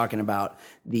course, I'm talking about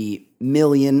the $1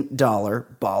 Million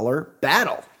Baller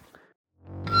Battle.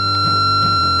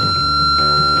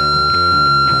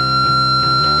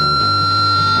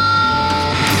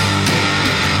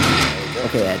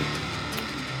 Okay, Ed.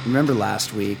 Remember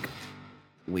last week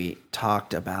we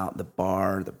talked about the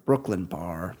Brooklyn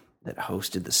bar that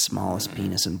hosted the smallest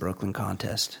penis in Brooklyn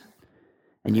contest.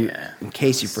 And in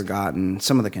case you've forgotten,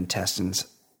 some of the contestants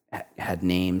had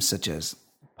names such as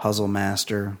Puzzle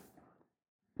Master,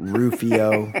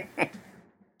 Rufio,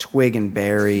 Twig and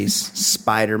Berries,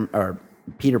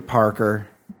 Peter Parker,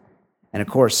 and of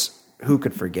course, who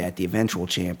could forget the eventual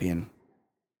champion,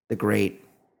 the great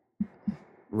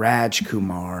Raj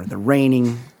Kumar, the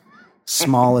reigning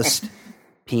smallest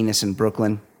penis in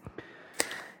Brooklyn.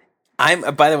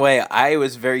 By the way, I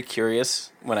was very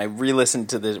curious when I listened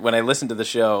to the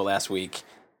show last week.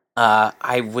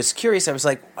 I was curious. I was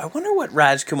like, I wonder what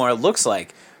Raj Kumar looks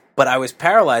like. But I was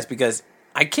paralyzed because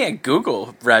I can't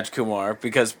Google Raj Kumar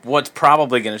because what's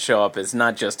probably going to show up is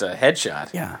not just a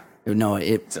headshot. Yeah. No,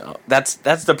 so that's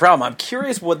the problem. I'm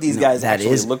curious what these guys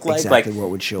actually look like. Exactly what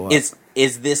would show up.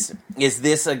 Is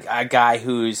this a guy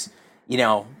who's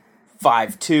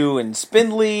 5'2" and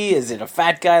spindly? Is it a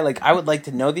fat guy? Like, I would like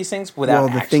to know these things without.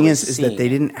 Well, the thing is that they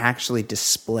didn't actually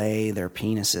display their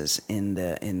penises in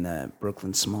the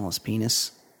Brooklyn Smallest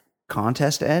Penis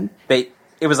contest, Ed.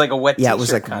 It was like a wet. Yeah, it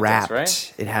was like contest, wrapped.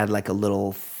 Right? It had like a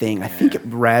little thing. I think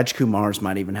Raj Kumar's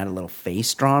might even had a little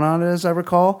face drawn on it, as I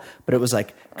recall. But it was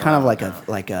like kind of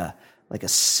like a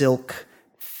silk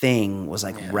thing was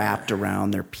like wrapped around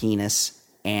their penis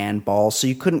and balls, so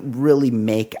you couldn't really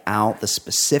make out the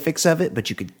specifics of it,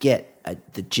 but you could get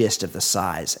the gist of the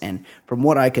size. And from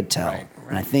what I could tell, Right.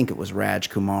 and I think it was Raj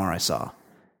Kumar I saw,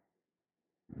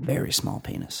 very small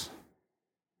penis.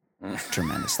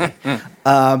 Tremendously.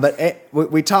 But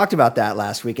we talked about that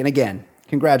last week. And again,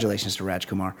 congratulations to Raj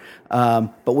Kumar.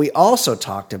 But we also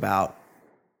talked about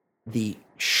the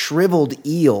shriveled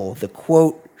eel, the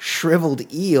quote,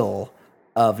 shriveled eel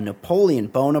of Napoleon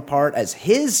Bonaparte, as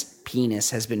his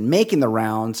penis has been making the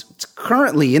rounds. It's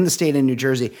currently in the state of New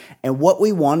Jersey. And what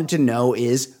we wanted to know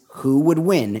is who would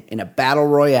win in a battle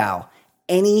royale.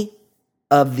 Any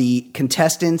of the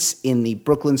contestants in the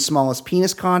Brooklyn Smallest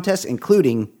Penis Contest,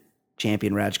 including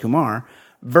champion Raj Kumar,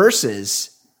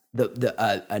 versus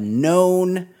a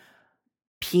known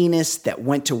penis that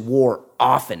went to war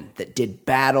often, that did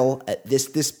battle.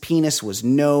 This penis was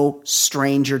no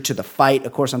stranger to the fight.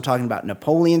 Of course, I'm talking about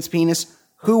Napoleon's penis.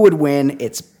 Who would win?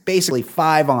 It's basically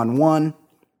 5-on-1.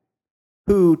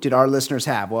 Who did our listeners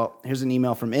have? Well, here's an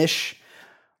email from Ish.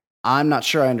 I'm not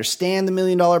sure I understand the $1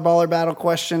 Million Baller Battle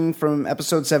question from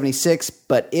episode 76,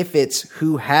 but if it's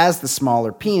who has the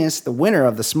smaller penis, the winner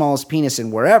of the smallest penis in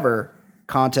wherever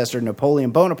contest or Napoleon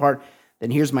Bonaparte,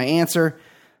 then here's my answer.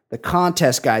 The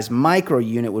contest guy's micro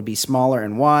unit would be smaller,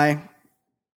 and why?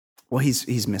 Well,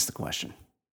 he's missed the question.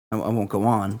 I won't go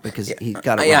on because he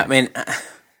got it wrong. Yeah, I mean,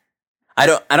 I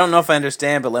don't know if I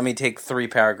understand, but let me take 3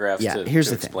 paragraphs to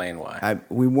explain why.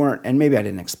 We weren't, and maybe I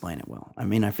didn't explain it well. I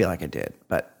mean, I feel like I did,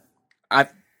 but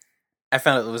I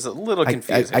found it was a little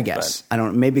confusing. I guess. I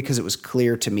don't. Maybe because it was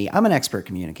clear to me. I'm an expert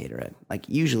communicator, Ed. Like,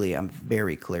 usually I'm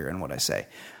very clear in what I say.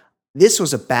 This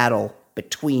was a battle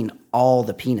between all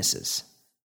the penises.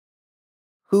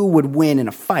 Who would win in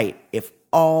a fight if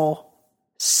all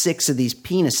 6 of these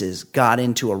penises got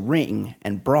into a ring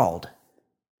and brawled?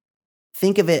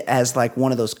 Think of it as like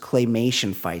one of those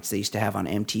claymation fights they used to have on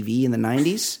MTV in the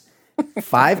 90s.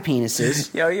 5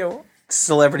 penises. Yo.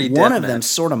 Celebrity deathmatch. One of them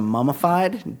sort of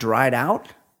mummified, dried out,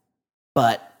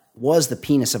 but was the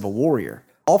penis of a warrior.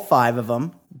 All 5 of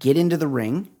them get into the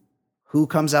ring. Who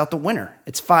comes out the winner?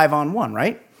 It's 5-on-1,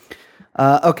 right?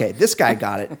 Okay, this guy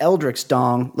got it. Eldrick's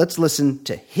Dong. Let's listen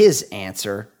to his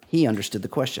answer. He understood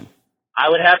the question. I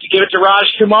would have to give it to Raj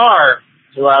Kumar,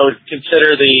 who I would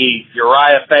consider the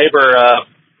Uriah Faber of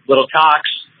Little Cox,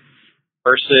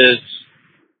 versus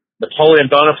Napoleon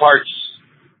Bonaparte's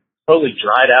totally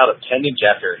dried out appendage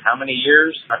after how many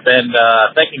years? I've been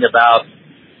thinking about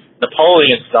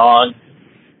Napoleon's dong,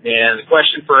 and the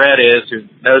question for Ed is, who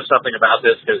knows something about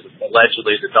this because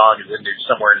allegedly the dong is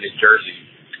somewhere in New Jersey.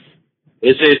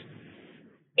 Is it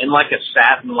in like a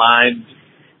satin-lined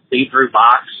see-through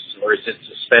box, or is it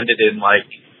suspended in like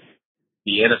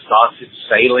Vienna sausage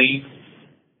saline?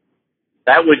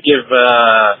 That would give,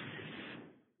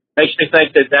 makes me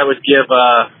think that would give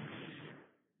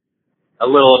a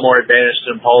little more advantage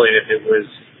to Napoleon if it was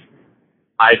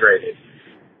hydrated.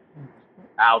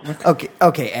 Out.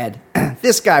 Okay, Ed.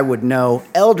 This guy would know.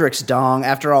 Eldrick's Dong,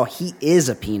 after all, he is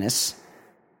a penis.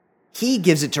 He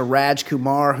gives it to Raj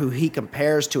Kumar, who he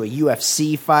compares to a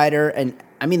UFC fighter. And,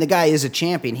 I mean, the guy is a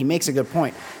champion. He makes a good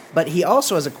point. But he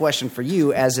also has a question for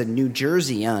you as a New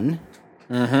Jerseyan,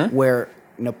 where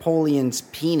Napoleon's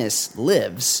penis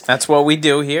lives. That's what we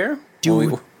do here.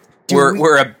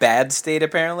 We're a bad state,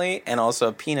 apparently, and also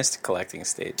a penis collecting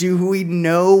state. Do we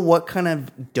know what kind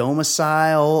of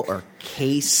domicile or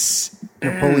case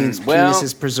Napoleon's penis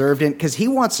is preserved in? Because he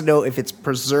wants to know if it's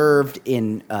preserved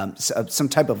in some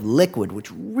type of liquid,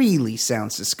 which really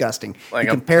sounds disgusting. Like he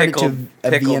compared it to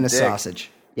a Vienna dick.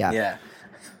 sausage. Yeah.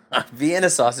 Vienna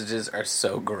sausages are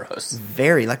so gross.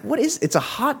 Very. Like, what is... It's a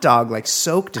hot dog, like,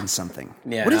 soaked in something.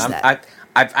 Yeah, what is that?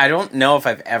 I don't know if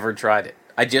I've ever tried it.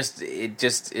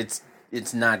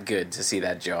 It's not good to see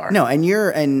that jar. No,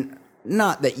 and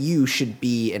not that you should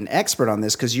be an expert on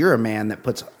this because you're a man that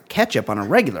puts ketchup on a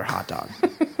regular hot dog.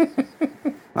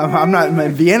 I'm not. My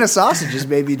Vienna sausages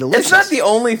may be delicious. It's not the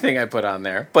only thing I put on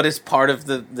there, but it's part of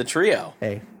the trio.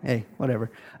 Hey,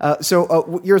 whatever.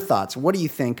 So your thoughts? What do you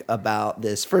think about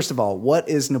this? First of all, what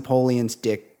is Napoleon's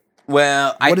dick?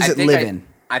 Well, what does it live in?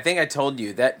 I think I told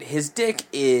you that his dick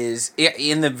is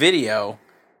in the video.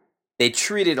 They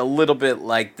treat it a little bit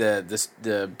like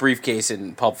the briefcase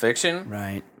in Pulp Fiction.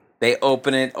 Right. They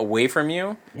open it away from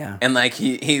you. Yeah. And like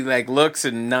he like looks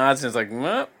and nods and is like,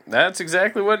 well, that's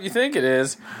exactly what you think it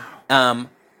is.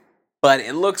 But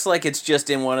it looks like it's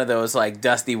just in one of those like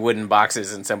dusty wooden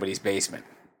boxes in somebody's basement.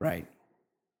 Right.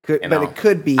 But it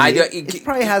could be. It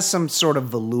probably has some sort of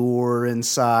velour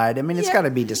inside. I mean, it's got to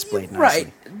be displayed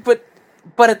nicely. Right.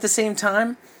 But at the same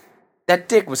time, that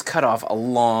dick was cut off a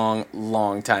long,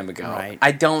 long time ago. Right.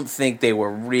 I don't think they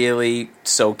were really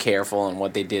so careful in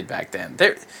what they did back then.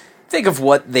 think of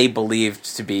what they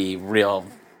believed to be real,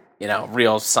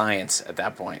 real science at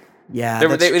that point. Yeah,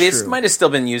 they might have still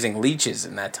been using leeches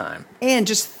in that time. And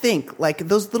just think, like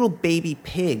those little baby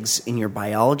pigs in your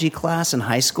biology class in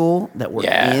high school that were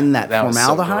in that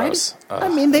formaldehyde. So I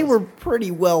mean, they were pretty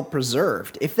well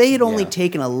preserved. If they had only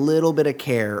taken a little bit of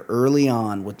care early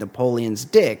on with Napoleon's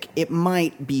dick, it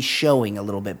might be showing a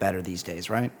little bit better these days,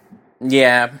 right?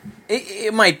 Yeah,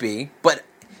 it might be. But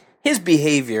his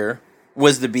behavior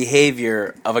was the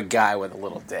behavior of a guy with a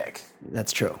little dick.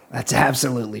 That's true. That's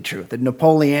absolutely true. The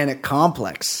Napoleonic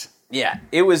complex. Yeah,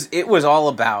 it was all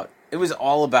about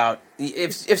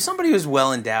if somebody was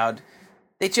well endowed,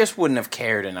 they just wouldn't have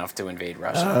cared enough to invade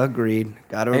Russia. Agreed.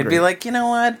 Gotta agree. They'd be like, you know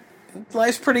what?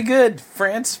 Life's pretty good.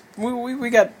 France, we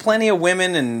got plenty of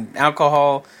women and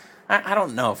alcohol. I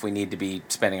don't know if we need to be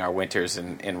spending our winters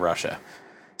in Russia.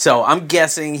 So I'm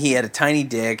guessing he had a tiny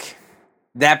dick.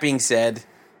 That being said,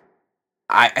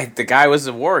 the guy was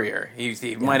a warrior.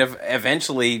 He might have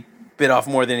eventually bit off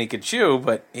more than he could chew,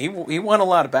 but he won a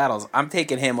lot of battles. I'm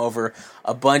taking him over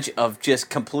a bunch of just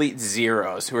complete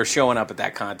zeros who are showing up at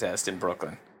that contest in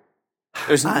Brooklyn.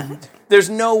 There's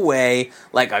no way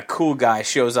like a cool guy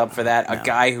shows up for that, a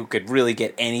guy who could really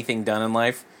get anything done in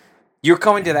life. You're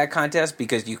coming to that contest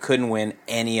because you couldn't win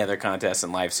any other contest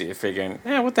in life, so you're figuring,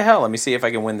 what the hell? Let me see if I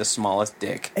can win the smallest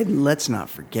dick. And let's not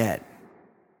forget,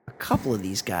 a couple of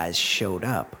these guys showed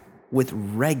up with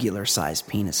regular-sized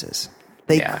penises.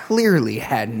 They clearly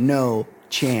had no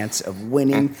chance of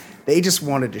winning. They just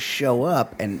wanted to show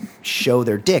up and show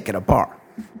their dick at a bar.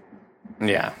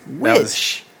 Yeah.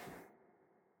 Which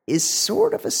is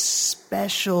sort of a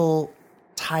special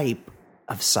type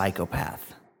of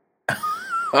psychopath.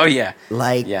 Oh, yeah.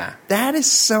 That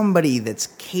is somebody that's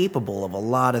capable of a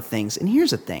lot of things. And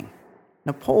here's the thing.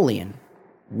 Napoleon,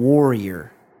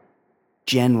 warrior,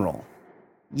 general.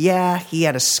 Yeah, he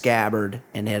had a scabbard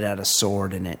and it had a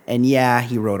sword in it. And yeah,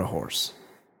 he rode a horse.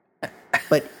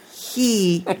 But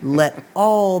he let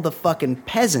all the fucking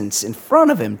peasants in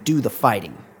front of him do the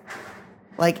fighting.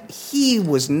 Like, he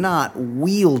was not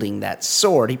wielding that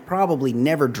sword. He probably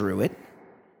never drew it.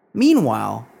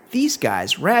 Meanwhile, these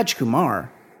guys, Rajkumar,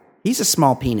 he's a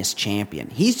small penis champion.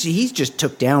 He's just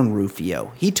took down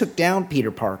Rufio. He took down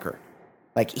Peter Parker.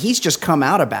 Like, he's just come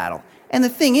out of battle. And the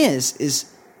thing is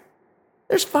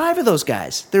there's 5 of those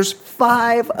guys. There's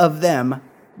 5 of them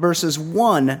versus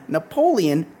 1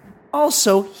 Napoleon.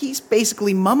 Also, he's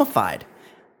basically mummified.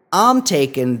 I'm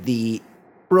taking the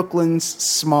Brooklyn's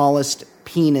smallest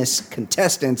penis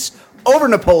contestants over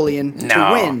Napoleon to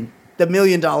win the $1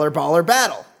 Million Baller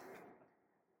battle.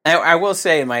 I will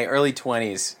say, in my early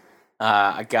 20s,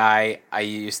 a guy I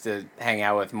used to hang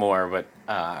out with more, but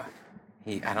I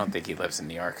don't think he lives in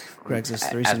New York.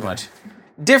 Craigslist as much.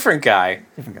 Different guy.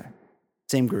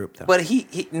 Same group, though. But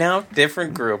he now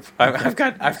different group. I've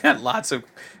got lots of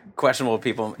questionable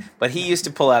people, but he used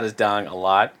to pull out his dong a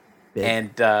lot. Big.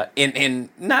 And in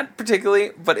not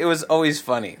particularly, but it was always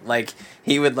funny. Like,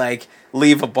 he would like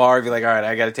leave a bar, be like, all right,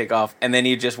 I got to take off, and then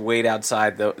he'd just wait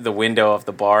outside the window of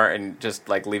the bar and just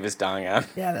like leave his dong out.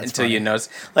 Yeah, that's until funny. You notice.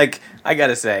 Like, I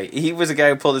gotta say, he was a guy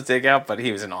who pulled his dick out, but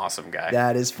he was an awesome guy.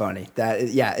 That is funny.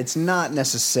 It's not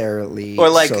necessarily. Or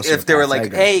like if they were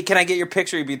like, hey, can I get your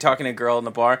picture? You'd be talking to a girl in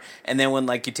the bar, and then when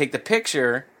like you take the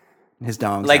picture. His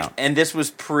dong's like, out. and this was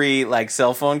pre like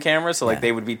cell phone camera, so like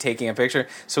they would be taking a picture.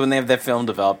 So when they have that film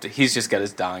developed, he's just got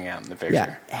his dong out in the picture.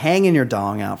 Yeah, hanging your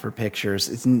dong out for pictures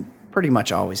is pretty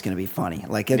much always going to be funny.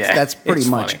 Like that's pretty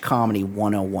much funny. Comedy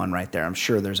 101 right there. I'm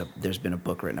sure there's been a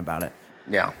book written about it.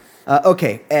 Yeah.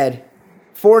 Okay, Ed,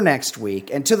 for next week,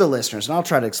 and to the listeners, and I'll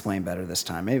try to explain better this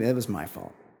time. Maybe it was my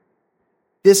fault.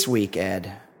 This week,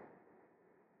 Ed,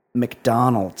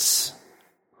 McDonald's,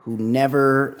 who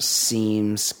never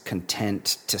seems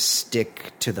content to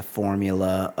stick to the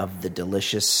formula of the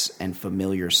delicious and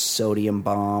familiar sodium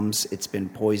bombs it's been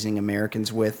poisoning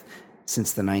Americans with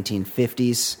since the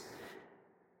 1950s,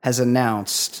 has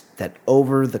announced that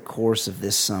over the course of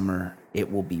this summer,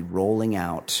 it will be rolling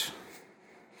out.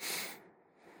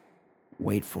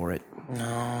 Wait for it.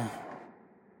 No.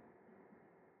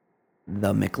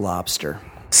 The McLobster.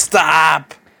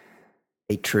 Stop!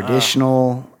 A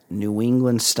traditional New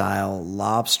England-style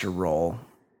lobster roll.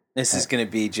 This is going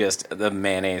to be just the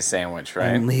mayonnaise sandwich,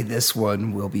 right? Only this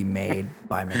one will be made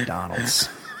by McDonald's.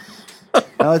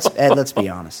 Now, let's be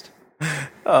honest.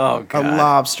 Oh, God. A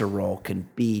lobster roll can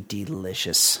be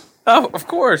delicious. Oh, of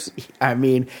course. I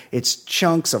mean, it's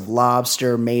chunks of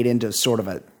lobster made into sort of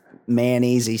a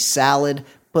mayonnaise-y salad,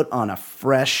 put on a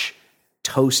fresh,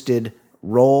 toasted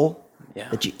roll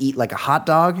that you eat like a hot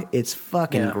dog. It's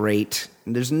fucking great.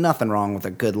 There's nothing wrong with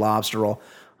a good lobster roll.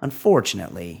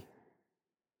 Unfortunately,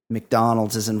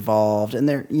 McDonald's is involved, and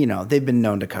they've been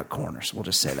known to cut corners. We'll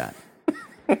just say that.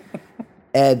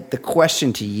 Ed, the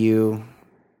question to you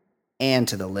and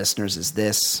to the listeners is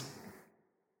this.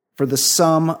 For the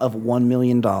sum of $1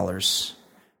 million,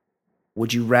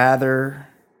 would you rather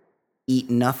eat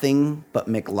nothing but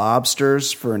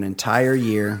McLobsters for an entire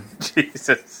year?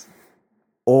 Jesus.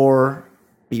 Or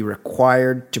be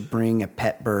required to bring a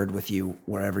pet bird with you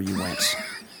wherever you went?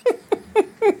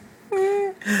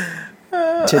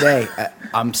 Today,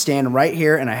 I'm standing right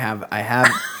here, and I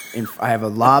have a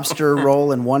lobster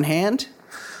roll in one hand,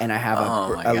 and I have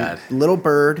a little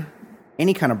bird,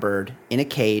 any kind of bird, in a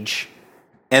cage.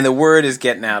 And the word is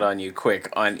getting out on you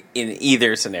quick in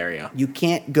either scenario. You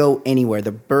can't go anywhere.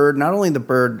 The bird, not only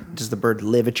does the bird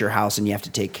live at your house and you have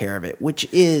to take care of it, which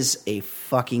is a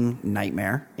fucking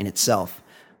nightmare in itself.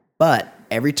 But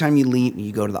every time you leave,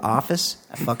 you go to the office,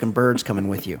 a fucking bird's coming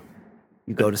with you.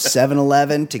 You go to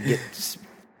 7-Eleven to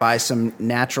buy some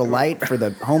natural light for the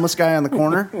homeless guy on the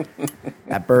corner.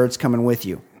 That bird's coming with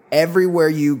you. Everywhere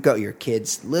you go, your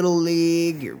kids' little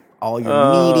league, all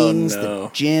your meetings, the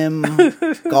gym,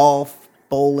 golf,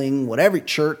 bowling, whatever,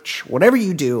 church, whatever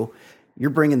you do,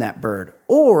 you're bringing that bird.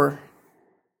 Or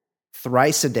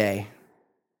thrice a day,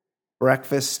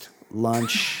 breakfast,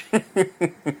 lunch,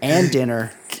 and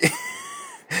dinner.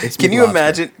 Can you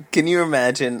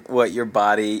imagine what your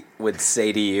body would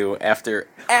say to you after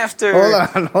hold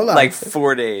on. like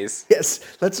 4 days? Yes,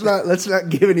 let's not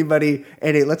give anybody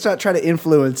any. Let's not try to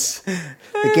influence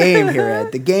the game here,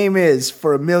 Ed. The game is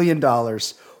for $1 million,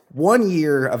 1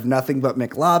 year of nothing but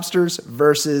McLobsters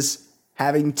versus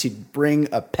having to bring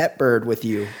a pet bird with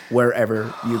you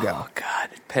wherever you go. Oh God,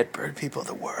 pet bird people are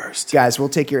the worst. Guys, we'll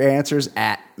take your answers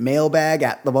at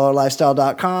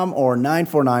mailbag@theballerlifestyle.com or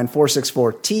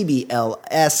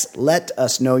 949-464-TBLS. Let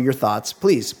us know your thoughts,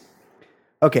 please.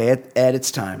 Okay, Ed, it's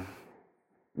time.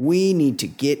 We need to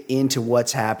get into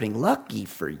what's happening. Lucky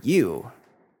for you,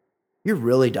 you're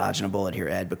really dodging a bullet here,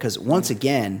 Ed, because once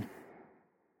again,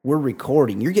 we're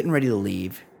recording. You're getting ready to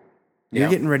leave. You're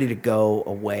getting ready to go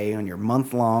away on your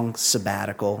month-long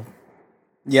sabbatical.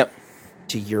 Yep.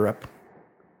 To Europe.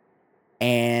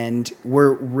 And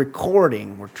we're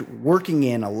recording. We're working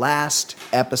in a last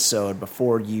episode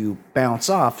before you bounce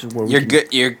off. You're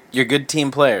good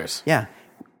team players. Yeah.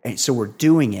 And so we're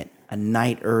doing it a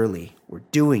night early. We're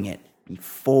doing it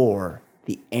before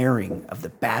the airing of The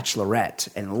Bachelorette,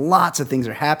 and lots of things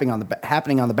are happening on The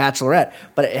Bachelorette,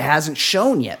 but it hasn't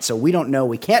shown yet, so we don't know.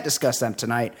 We can't discuss them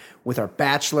tonight with our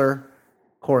Bachelor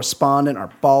correspondent,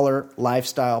 our baller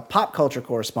lifestyle pop culture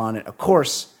correspondent. Of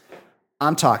course,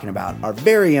 I'm talking about our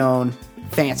very own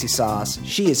Fancy Sauce.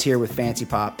 She is here with Fancy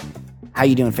Pop. How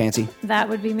you doing, Fancy? That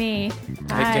would be me.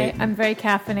 Hi, I'm very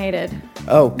caffeinated.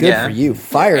 Oh, good for you.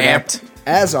 Fired Amped. up.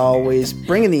 As always,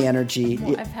 bringing the energy.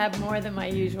 Well, I've had more than my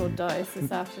usual dose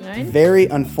this afternoon. Very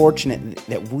unfortunate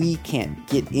that we can't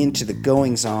get into the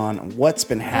goings-on, what's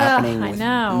been happening with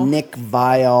Nick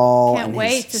Viall. Can't and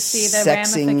wait his to see the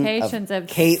sexing ramifications of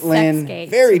Caitlyn. Sexgate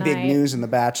Very tonight. big news in The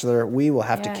Bachelor. We will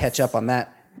have to catch up on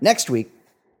that next week.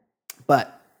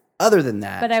 But other than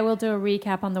that... But I will do a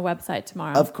recap on the website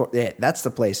tomorrow. Of course. Yeah, that's the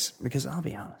place. Because I'll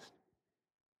be honest.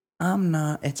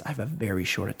 I have a very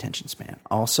short attention span.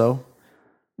 Also...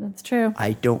 That's true.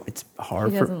 It's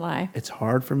hard He doesn't lie. It's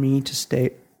hard for me to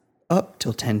stay up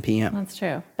till 10 p.m. That's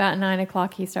true. About 9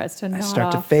 o'clock, he starts to nod I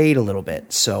start off. to fade a little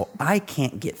bit, so I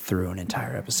can't get through an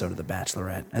entire episode of The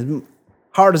Bachelorette, as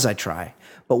hard as I try.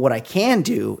 But what I can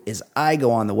do is I go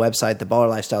on the website,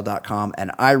 theballerlifestyle.com,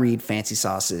 and I read Fancy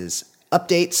Sauce's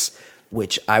updates,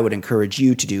 which I would encourage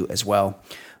you to do as well.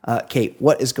 Kate,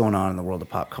 what is going on in the world of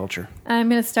pop culture? I'm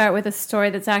going to start with a story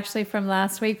that's actually from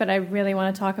last week, but I really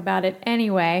want to talk about it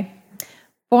anyway.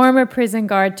 Former prison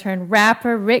guard turned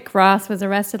rapper Rick Ross was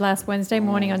arrested last Wednesday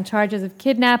morning on charges of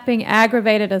kidnapping,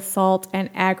 aggravated assault,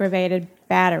 and aggravated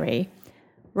battery.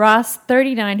 Ross,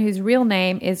 39, whose real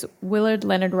name is Willard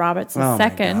Leonard Roberts II,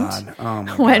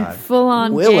 went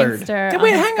full-on gangster.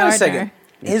 Wait, hang on a second.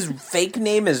 His fake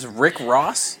name is Rick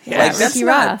Ross? Yeah, Ricky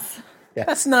Ross. Yeah.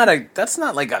 That's not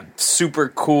like a super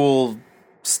cool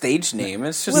stage name.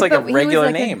 It's just like a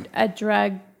regular name. A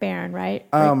drug baron, right?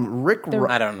 I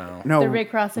don't know. No, the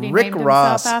Rick Ross that he Rick named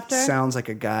Ross himself after? sounds like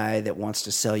a guy that wants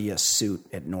to sell you a suit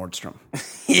at Nordstrom.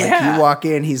 Yeah. Like you walk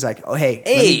in, he's like, "Oh,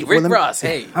 hey, Rick Ross.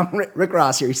 Hey, I'm Rick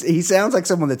Ross here." He sounds like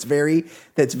someone that's very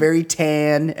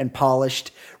tan and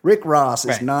polished. Rick Ross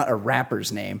is not a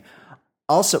rapper's name.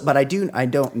 Also, but I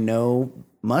don't know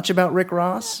much about Rick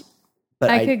Ross. But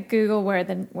I could Google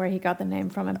where he got the name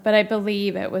from, but I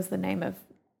believe it was the name of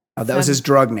Oh, that was his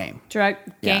drug name. Drug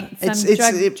Yeah.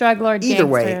 drug lord Either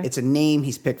way, gangster. it's a name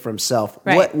he's picked for himself.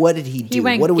 Right. What did he do? He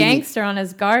went what do we need? gangster on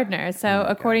his gardener. So,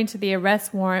 according to the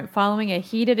arrest warrant, following a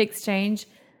heated exchange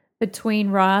between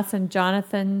Ross and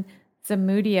Jonathan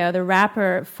Zamudio, the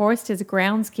rapper forced his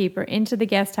groundskeeper into the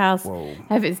guest house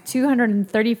of his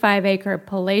 235-acre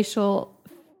palatial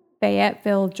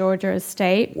Fayetteville, Georgia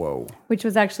estate, which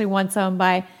was actually once owned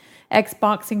by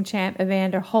ex-boxing champ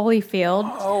Evander Holyfield.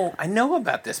 Oh, I know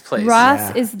about this place.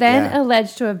 Ross is then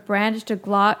alleged to have brandished a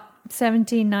Glock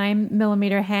 17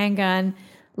 9mm handgun,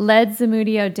 led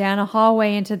Zamudio down a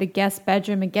hallway into the guest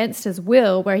bedroom against his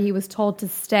will, where he was told to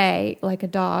stay like a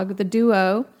dog. The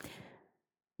duo,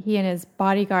 he and his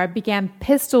bodyguard, began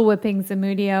pistol whipping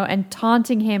Zamudio and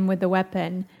taunting him with the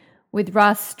weapon, with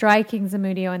Ross striking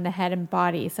Zamudio in the head and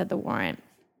body, said the warrant.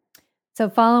 So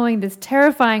following this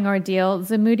terrifying ordeal,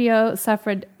 Zamudio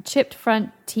suffered chipped front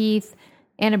teeth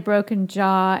and a broken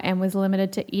jaw and was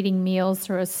limited to eating meals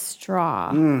through a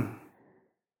straw.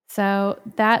 So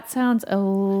that sounds a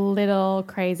little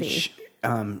crazy.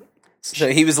 So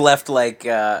he was left like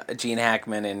Gene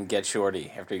Hackman in Get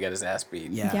Shorty after he got his ass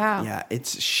beat. Yeah.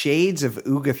 It's shades of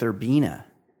Uga Thurbina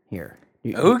here.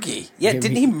 Oogie. Yeah,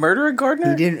 didn't he murder a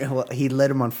gardener? He didn't. Well, he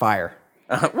lit him on fire.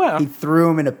 Well, He threw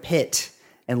him in a pit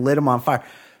and lit him on fire.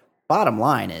 Bottom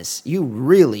line is, you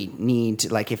really need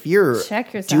to, like, if you're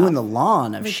Check yourself, doing the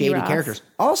lawn of Ricky shady Ross. characters.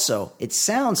 Also, it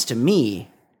sounds to me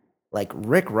like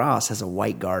Rick Ross has a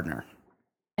white gardener,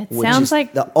 It which sounds is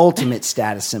like the ultimate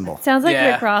status symbol. Sounds like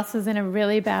Yeah. Rick Ross is in a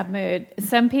really bad mood.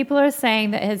 Some people are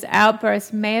saying that his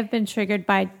outburst may have been triggered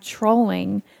by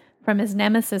trolling from his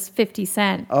nemesis 50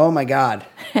 Cent Oh my God.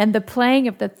 and the playing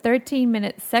of the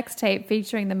 13-minute sex tape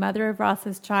featuring the mother of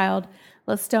Ross's child,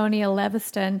 Lastonia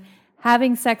Leviston,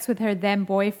 having sex with her then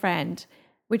boyfriend,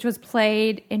 which was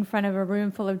played in front of a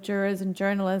room full of jurors and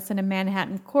journalists in a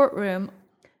Manhattan courtroom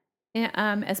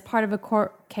as part of a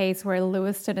court case where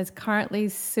Lewiston is currently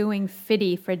suing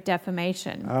Fiddy for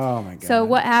defamation. Oh my God. So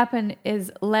what happened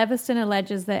is Leviston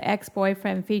alleges the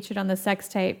ex-boyfriend featured on the sex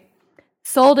tape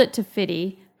sold it to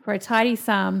Fiddy for a tidy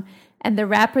sum, and the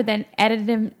rapper then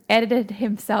edited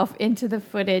himself into the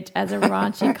footage as a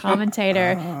raunchy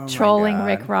commentator trolling God.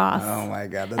 Rick Ross. Oh my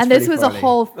God. That's And this pretty was funny. a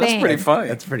whole that's thing. pretty funny.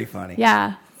 That's pretty funny.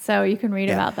 Yeah, so you can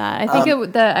read about that. I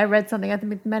think I read something. I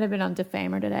think it might have been on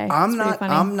Defamer today. It's pretty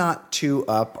funny. I'm not too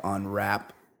up on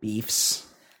rap beefs.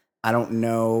 I don't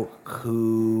know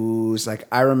who's like.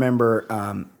 I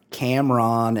remember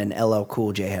Cameron and LL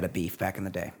Cool J had a beef back in the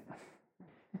day,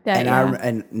 That,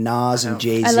 and Nas and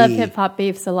Jay Z. I love hip hop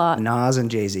beefs a lot. Nas and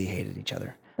Jay Z hated each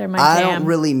other. They're my I jam. don't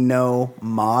really know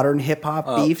modern hip hop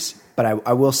beefs, but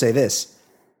I will say this.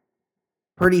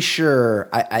 Pretty sure,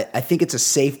 I think it's a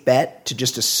safe bet to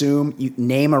just assume you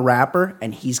name a rapper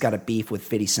and he's got a beef with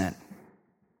 50 Cent.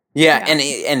 Yeah,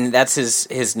 and that's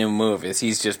his new move is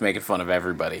he's just making fun of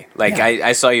everybody. Like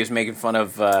I saw he was making fun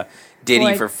of Diddy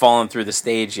Floyd. for falling through the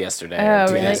stage yesterday or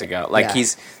 2 really? days ago. Like Yeah.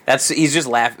 he's just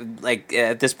laughing. Like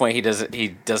at this point he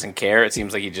doesn't care. It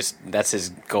seems like that's his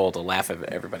goal to laugh at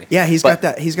everybody. Yeah, he's But-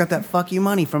 got that fuck you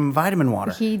money from Vitamin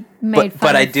Water. He made but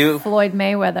fun I of do- Floyd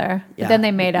Mayweather. But then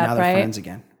they made now up, they're right? friends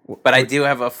again. But I do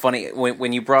have a funny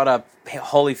when you brought up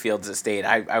Holyfield's estate.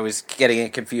 I was getting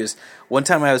it confused. One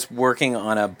time I was working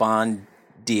on a bond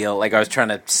deal. Like I was trying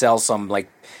to sell some like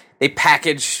they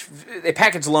package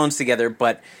loans together,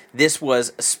 but this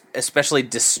was especially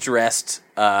distressed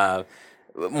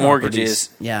mortgages,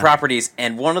 properties,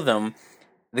 and one of them,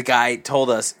 the guy told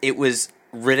us it was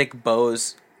Riddick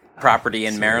Bowe's property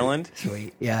in Maryland.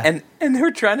 Sweet, yeah. And they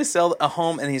were trying to sell a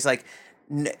home, and he's like,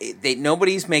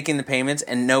 nobody's making the payments,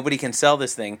 and nobody can sell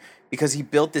this thing because he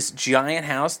built this giant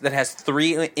house that has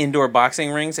 3 indoor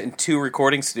boxing rings and 2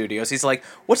 recording studios. He's like,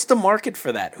 what's the market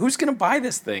for that? Who's going to buy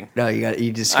this thing? No,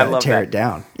 you just got to love tear that. it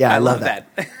down. Yeah, I love that.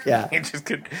 Yeah.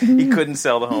 he couldn't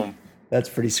sell the home. That's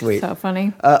pretty sweet. So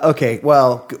funny. Okay,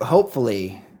 well,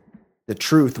 hopefully the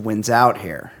truth wins out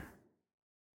here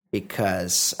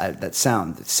because that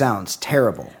sounds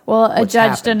terrible. Well, a what's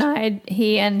judge happened. denied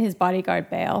he and his bodyguard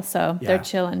bail, so Yeah. they're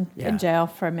chilling Yeah. in jail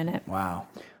for a minute. Wow.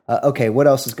 Okay, what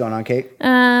else is going on, Kate?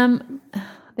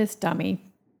 This dummy,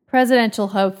 presidential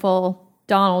hopeful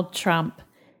Donald Trump,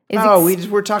 is We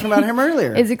were talking about him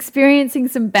earlier. is experiencing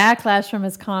some backlash from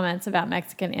his comments about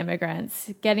Mexican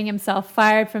immigrants, getting himself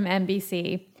fired from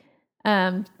NBC.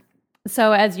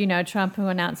 So, as you know, Trump, who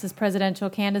announced his presidential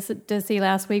candidacy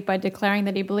last week by declaring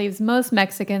that he believes most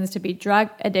Mexicans to be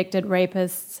drug-addicted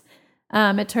rapists,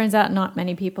 it turns out not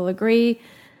many people agree.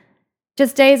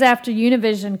 Just days after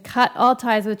Univision cut all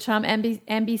ties with Trump,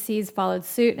 NBC's followed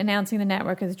suit, announcing the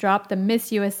network has dropped the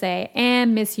Miss USA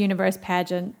and Miss Universe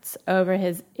pageants over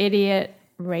his idiot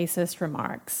racist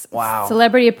remarks. Wow.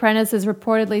 Celebrity Apprentice is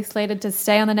reportedly slated to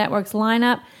stay on the network's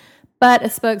lineup, but a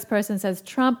spokesperson says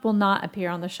Trump will not appear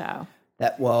on the show.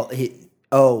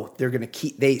 They're going to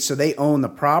keep they own the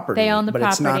property. They own the but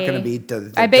property. It's not going to be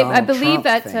the I Donald believe Trump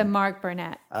that's thing. a Mark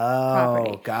Burnett Oh,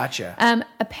 property. gotcha.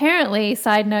 Apparently,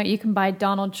 side note, you can buy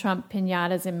Donald Trump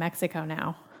piñatas in Mexico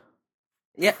now.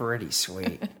 Yeah, Pretty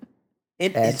sweet.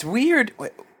 it's weird.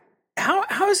 How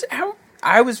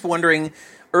I was wondering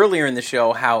earlier in the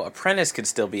show how Apprentice could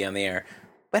still be on the air.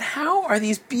 But how are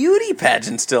these beauty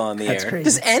pageants still on the That's air? crazy.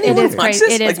 Does It anyone is watch crazy.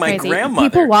 this? It is Like my crazy. grandmother.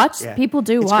 People watch. Yeah. People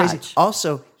do It's watch. crazy.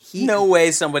 Also, No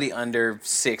way somebody under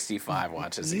 65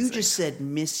 watches these you things. just said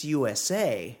Miss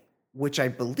USA, which I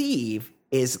believe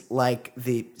is like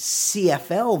the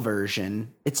CFL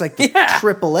version. It's like the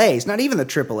Triple A's, not even the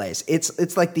Triple A's.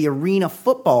 It's like the arena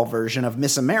football version of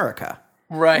Miss America.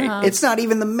 Right. It's not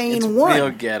even the main It's one. real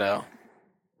ghetto.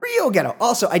 Real ghetto.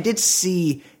 Also, I did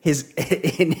see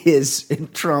in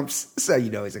Trump's, so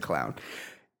you know he's a clown,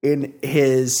 in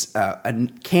his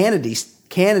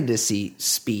candidacy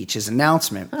speech, his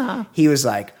announcement. He was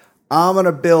like, "I'm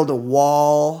gonna build a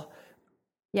wall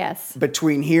Yes.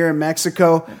 between here and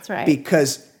Mexico." That's right.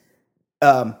 Because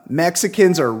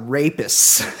Mexicans are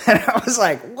rapists, and I was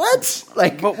like, "What?"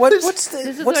 Like, But what's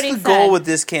This is what's what he the goal said. with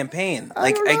this campaign?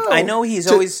 Like, don't know. I know he's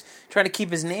To- always trying to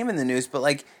keep his name in the news, but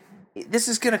like, this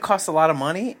is going to cost a lot of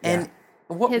money, and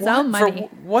His own money.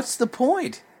 What's the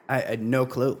point? I had no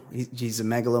clue. He's a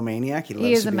megalomaniac. He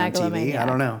loves is to a be on TV. I megalomaniac.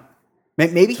 don't know.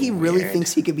 Maybe he really weird.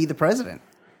 thinks he could be the president.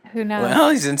 Who knows? Well,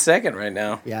 he's in second right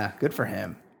now. Yeah, good for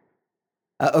him.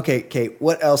 Okay, Kate,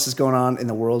 what else is going on in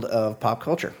the world of pop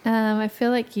culture? I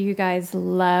feel like you guys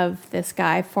love this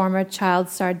guy, former child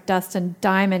star Dustin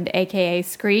Diamond, a.k.a.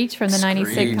 Screech from the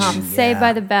 90s Screech. sitcom Saved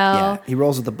by the Bell. Yeah, he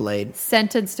rolls with the blade.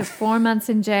 Sentenced to 4 months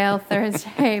in jail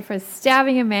Thursday for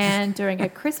stabbing a man during a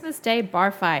Christmas Day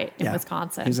bar fight in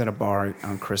Wisconsin, He was at a bar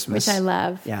on Christmas. which I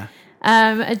love. Yeah.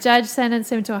 A judge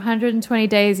sentenced him to 120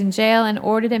 days in jail and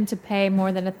ordered him to pay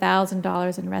more than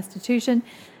 $1,000 in restitution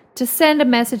to send a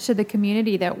message to the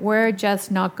community that we're just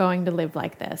not going to live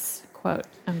like this, quote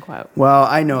unquote. Well,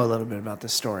 I know a little bit about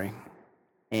this story.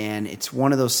 And it's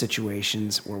one of those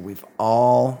situations where we've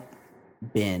all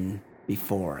been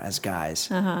before as guys,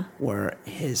 where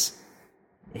his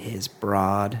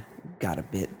broad got a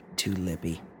bit too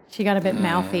lippy. She got a bit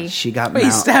mouthy. She got Wait,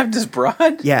 he stabbed his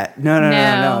broad? Yeah,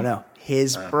 no.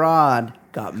 His broad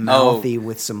got mouthy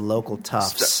with some local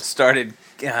toughs.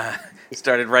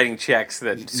 Started writing checks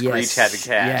that Screech had to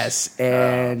cash. Yes,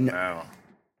 and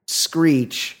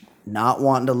Screech, not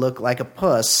wanting to look like a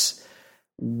puss,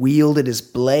 wielded his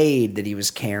blade that he was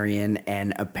carrying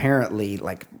and apparently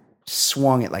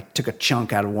swung it, took a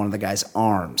chunk out of one of the guy's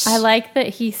arms. I like that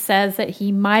he says that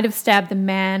he might have stabbed the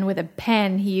man with a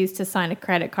pen he used to sign a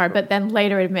credit card, but then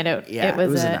later admitted it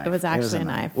was a knife. it was actually a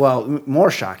knife. Well, more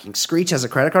shocking, Screech has a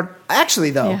credit card.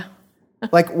 Actually, though, Yeah.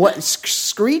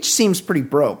 Screech seems pretty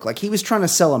broke. He was trying to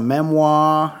sell a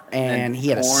memoir, and he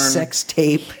had a porn. sex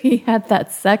tape. He had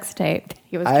that sex tape that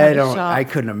he was trying to shop. I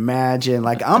couldn't imagine.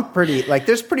 I'm pretty.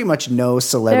 There's pretty much no There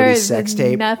celebrity is sex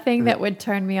tape. nothing that would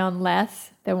turn me on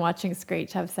less than watching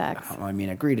Screech have sex. I mean,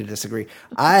 agree to disagree.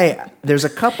 There's a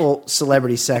couple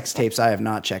celebrity sex tapes I have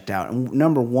not checked out. And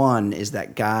number one is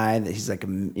that guy that he's like a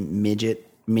midget,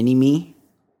 mini me.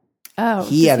 Oh,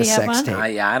 He had a does have sex one? tape.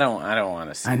 I don't want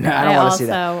to see I know. that. I don't want to see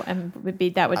that. also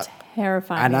that would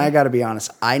terrify And me. I got to be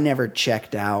honest, I never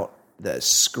checked out the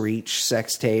Screech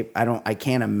sex tape. I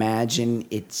can't imagine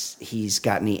he's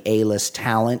got any A-list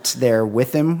talent there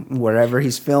with him wherever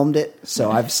he's filmed it.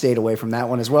 So I've stayed away from that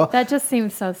one as well. That just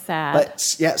seems so sad.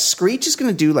 But yeah, Screech is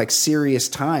going to do serious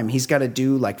time. He's got to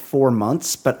do 4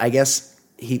 months, but I guess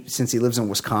since he lives in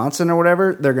Wisconsin or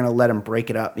whatever, they're going to let him break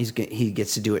it up. He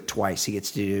gets to do it twice. He gets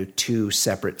to do 2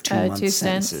 separate 2-month two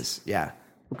stints. sentences. Yeah.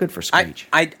 Well, good for Screech.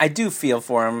 I do feel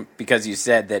for him because you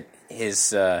said that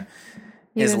his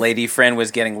was- lady friend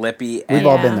was getting lippy. We've And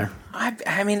all been there.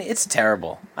 I mean, it's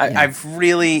terrible.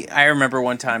 I remember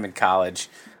one time in college,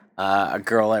 a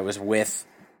girl I was with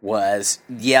was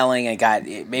yelling and got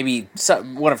maybe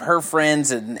one of her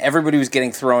friends and everybody was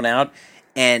getting thrown out.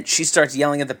 And she starts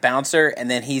yelling at the bouncer,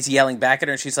 and then he's yelling back at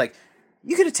her, and she's like,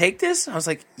 "You gonna take this?" I was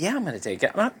like, "Yeah, I'm gonna take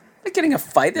it. I'm not getting a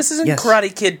fight. This isn't Yes.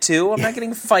 Karate Kid 2. I'm not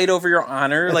getting a fight over your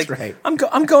honor. That's right. I'm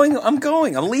going.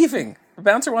 I'm leaving. The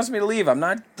bouncer wants me to leave. I'm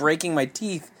not breaking my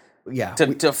teeth Yeah.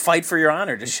 To fight for your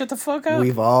honor. Just shut the fuck up.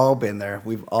 We've all been there.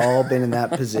 We've all been in that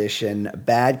position. A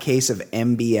bad case of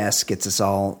MBS gets us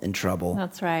all in trouble.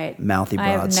 That's right. Mouthy broad I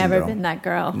have syndrome. never been that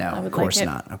girl. No, I would of course like it.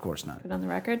 not. Of course not. Put on the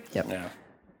record. Yep. Yeah.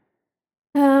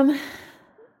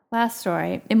 Last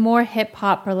story. In more hip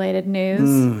hop related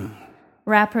news,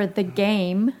 rapper The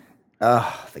Game.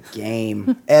 Oh, The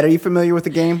Game. Ed, are you familiar with The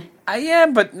Game? I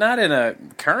am, but not in a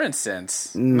current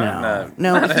sense. Not in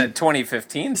a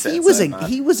 2015 sense. He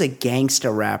was a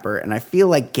gangsta rapper, and I feel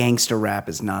like gangsta rap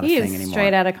is not He a thing is anymore.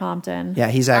 straight out of Compton. Yeah,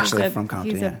 he's actually from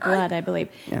Compton. He's Yeah. a blood, I believe.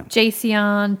 Yeah.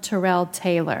 Jason Terrell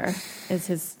Taylor is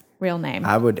his real name.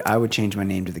 I would change my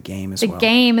name to The Game as well. The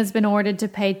Game has been ordered to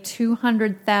pay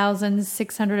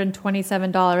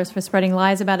 $200,627 for spreading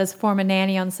lies about his former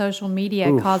nanny on social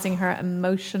media, causing her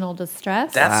emotional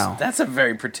distress. That's a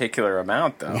very particular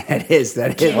amount, though. It is.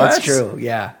 That's true.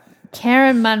 Yeah.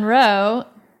 Karen Monroe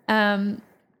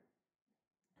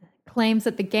claims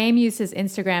that The Game used his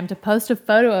Instagram to post a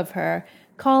photo of her,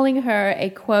 calling her a,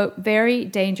 quote, very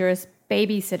dangerous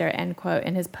babysitter, end quote,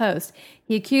 in his post.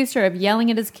 He accused her of yelling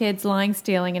at his kids, lying,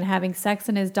 stealing, and having sex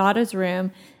in his daughter's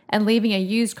room and leaving a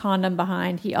used condom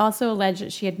behind. He also alleged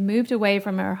that she had moved away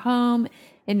from her home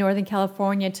in Northern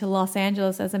California to Los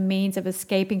Angeles as a means of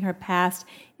escaping her past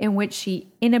in which she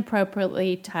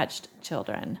inappropriately touched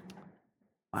children.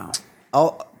 Wow.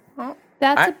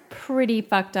 That's a pretty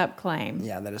fucked up claim.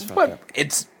 Yeah, that is fucked But up.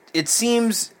 it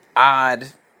seems odd.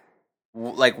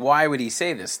 Like, why would he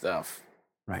say this stuff?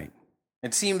 Right.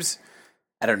 It seems,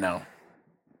 I don't know.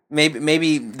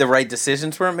 Maybe the right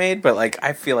decisions weren't made, but like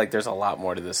I feel like there's a lot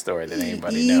more to this story than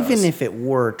anybody knows. Even if it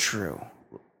were true,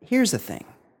 here's the thing.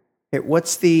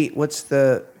 What's the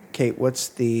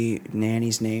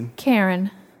nanny's name?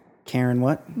 Karen Karen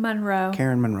what? Monroe.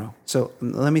 Karen Monroe. So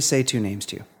let me say two names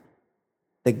to you.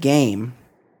 The Game,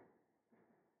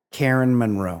 Karen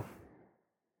Monroe.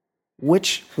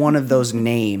 Which one of those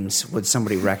names would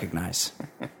somebody recognize?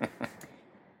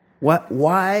 What?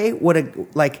 Why would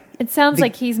It sounds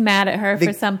like he's mad at her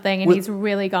for something, and he's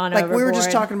really gone overboard. Like we were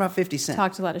just talking about 50 Cent.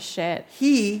 Talked a lot of shit.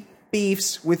 He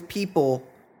beefs with people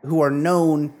who are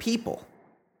known people.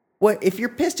 What if you're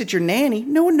pissed at your nanny?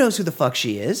 No one knows who the fuck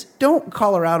she is. Don't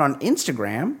call her out on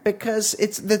Instagram because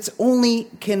that's only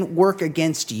can work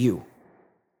against you.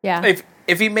 Yeah.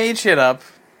 If he made shit up,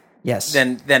 yes,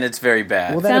 then it's very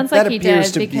bad. Well, Sounds like he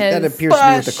did, because that appears to be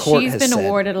what the court she's has been said.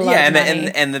 awarded a lot of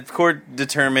money. and the court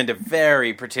determined a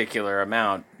very particular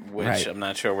amount, which Right. I'm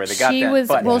not sure where they got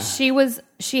that.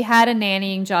 She had a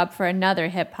nannying job for another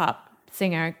hip hop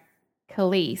singer,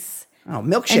 Khalees. Oh,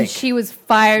 Milkshake. And she was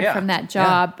fired Yeah. from that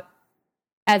job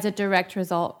as a direct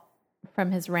result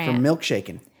from his rant. from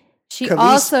milkshaking. She Khalees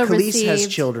also has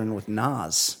received children with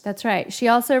Nas. That's right. She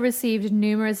also received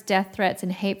numerous death threats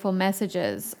and hateful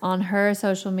messages on her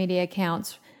social media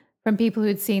accounts from people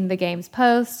who'd seen The Game's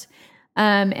post.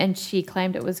 And she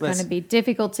claimed it was going to be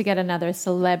difficult to get another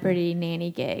celebrity nanny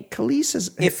gig. Khalees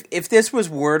is If this was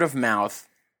word of mouth,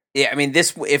 yeah, I mean,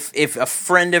 this if a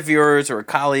friend of yours or a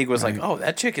colleague was like, "Oh,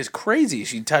 that chick is crazy.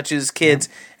 She touches kids,"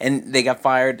 and they got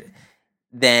fired,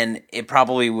 then it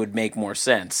probably would make more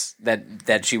sense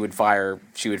that she would fire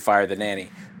the nanny.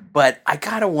 But I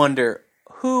gotta wonder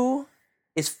who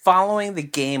is following The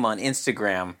Game on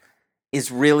Instagram is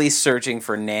really searching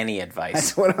for nanny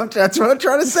advice. That's what I'm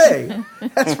trying to say.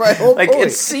 That's my whole Like point.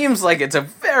 it seems like it's a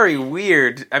very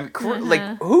weird. I mean,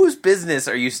 like whose business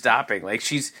are you stopping? Like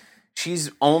she's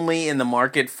only in the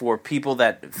market for people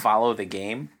that follow The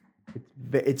Game.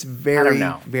 It's very, I don't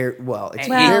know. very well. It's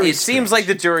Well, very It seems strange. like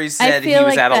the jury said he feel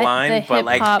was like out of the line, but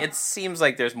like hip-hop- it seems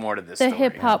like there's more to this The story.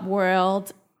 hip hop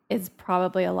world is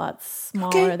probably a lot smaller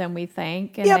Okay. than we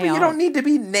think. And Yeah, they but you all- don't need to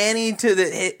be nanny to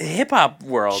the hip hop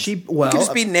world. She- you well, can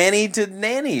just be nanny to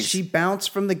nannies. She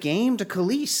bounced from The Game to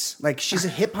Khalees. Like she's a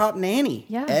hip hop nanny.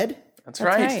 Yeah. Ed. That's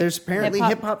right. There's apparently Hip-hop-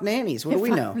 hip hop nannies. What do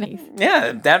we know?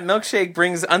 Yeah, that milkshake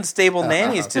brings unstable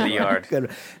nannies to the yard. Good.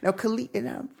 Now Khalees.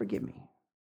 Now, forgive me.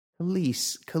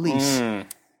 Khalees.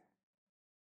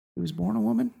 He was born a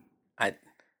woman. Let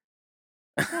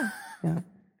me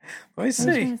What was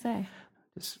I see. gonna say?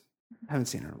 Just haven't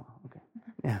seen her in a while. Okay.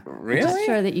 Yeah. I'm Really?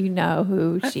 sure that you know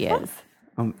who she is.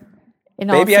 In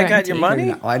Baby, all I got your certainty.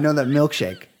 money. Oh, I know that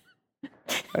milkshake.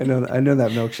 I know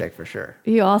that milkshake for sure.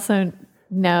 You also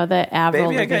know that Avril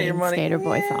Baby, I got your Lavigne money. Skater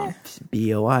Boy Yeah. song.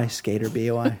 BOI, skater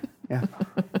BOI. Yeah.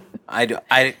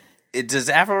 Does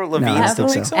Avril Lavigne I still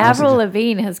think make so. songs? Avril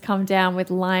Lavigne has come down with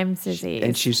Lyme disease.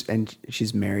 And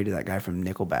she's married to that guy from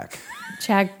Nickelback.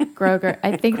 Chad Kroeger.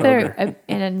 I think they're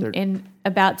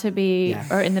about to be, Yeah.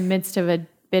 or in the midst of a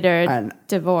bitter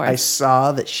divorce. I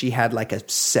saw that she had like a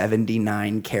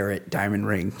 79 carat diamond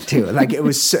ring too. Like it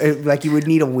was like you would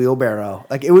need a wheelbarrow.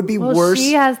 Like it would be worse.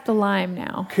 She has the Lyme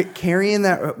now.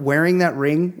 Wearing that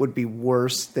ring would be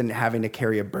worse than having to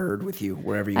carry a bird with you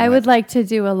wherever you I went. would like to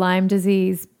do a Lyme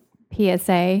disease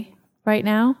PSA right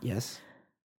now. Yes.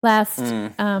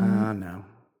 No.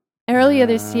 Earlier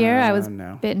this year, I was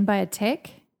bitten by a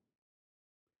tick.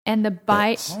 And the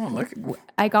bite,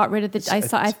 I got rid of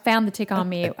I found the tick on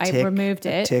me. I removed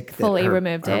it, fully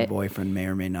removed it. Her boyfriend may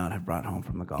or may not have brought home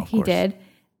from the golf course. He did.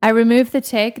 I removed the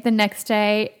tick. The next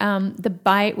day, the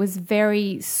bite was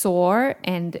very sore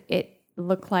and it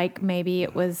looked like maybe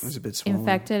it was a bit swollen.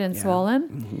 Infected and swollen.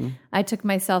 Mm-hmm. I took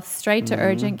myself straight to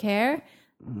urgent care.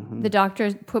 Mm-hmm. The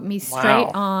doctor put me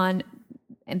straight on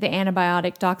the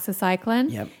antibiotic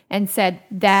doxycycline and said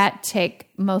that tick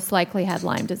most likely had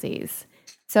Lyme disease.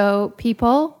 So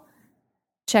people,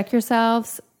 check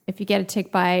yourselves. If you get a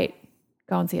tick bite,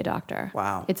 go and see a doctor.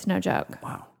 Wow. It's no joke.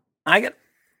 Wow. I got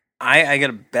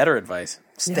a better advice.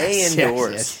 Stay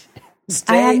indoors. Yes.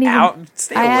 Stay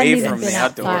away from the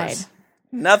outdoors. Outside.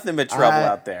 Nothing but trouble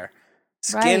out there.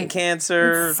 Skin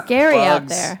cancer. It's scary bugs. out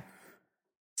there.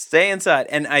 Stay inside.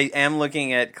 And I am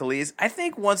looking at Khalees. I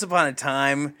think once upon a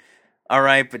time, all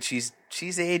right, but she's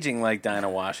aging like Dinah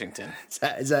Washington.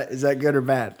 Is that good or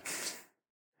bad?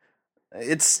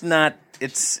 It's not.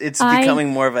 It's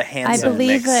becoming more of a handsome I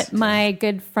believe mix. that my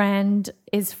good friend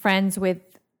is friends with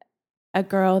a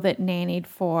girl that nannied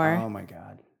for. Oh my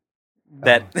god!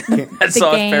 That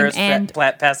saw Ferris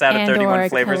pass out at 31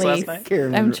 flavors Khalees. last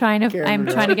night. I'm trying to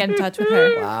get in touch with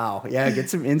her. Wow! Yeah, get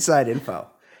some inside info.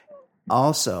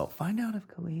 Also, find out if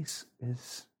Khalees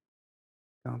is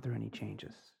gone through any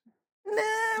changes. Nah,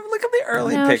 look at the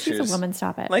early pictures. She's a woman.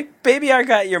 Stop it. Like, baby, I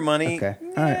got your money. Okay,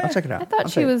 all right, I'll check it out. I thought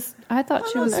she was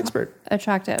an expert.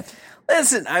 Attractive.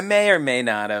 Listen, I may or may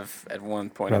not have at one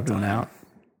point Rubbed one out.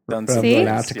 Done Rubbed See? one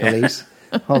out to Khalees.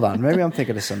 Hold on, maybe I'm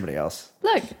thinking of somebody else.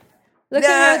 Look at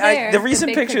her there. The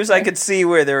recent pictures I could see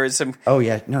where there was some. Oh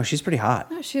yeah, no, she's pretty hot.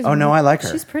 No, I like her.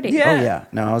 She's pretty. Yeah. Oh yeah,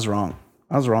 no, I was wrong.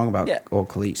 I was wrong about old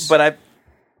Khalees. But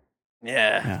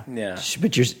yeah.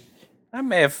 But I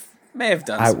may have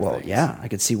done some things. Yeah, I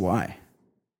could see why.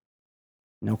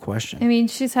 No question. I mean,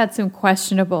 she's had some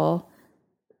questionable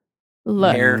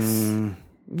looks.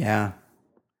 Yeah.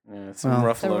 Some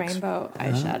rough The looks. rainbow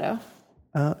eyeshadow.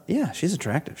 Yeah, she's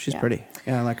attractive. She's pretty.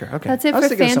 Yeah, I like her. Okay. That's it for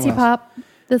Fancy Pop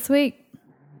this week.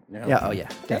 Yeah, oh yeah,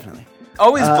 definitely.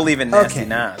 Always believe in Nasty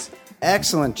Nas.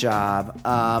 Excellent job.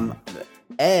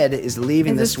 Ed is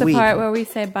leaving this week. the part where we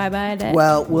say bye-bye to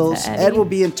Well, to Ed will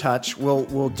be in touch.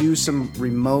 We'll do some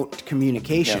remote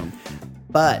communication. Yeah.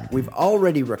 But we've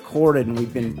already recorded and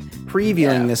we've been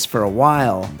previewing this for a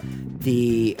while.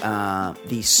 The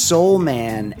Soul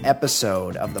Man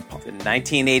episode of the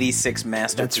 1986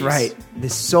 masterpiece. That's right. The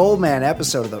Soul Man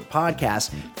episode of the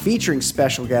podcast featuring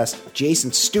special guest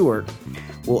Jason Stewart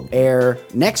will air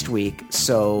next week.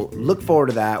 So look forward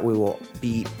to that. We will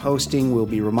be posting. We'll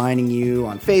be reminding you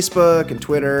on Facebook and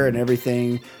Twitter and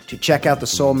everything to check out the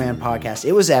Soul Man podcast.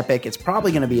 It was epic. It's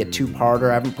probably going to be a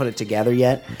two-parter. I haven't put it together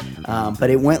yet, but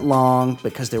it went long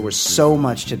because there was so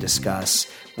much to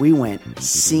discuss. We went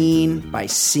scene by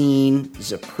scene,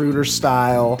 Zapruder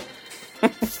style,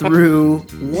 through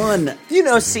one.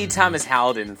 C. Thomas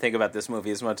Howell didn't think about this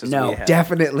movie as much as we have. No,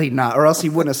 definitely not. Or else he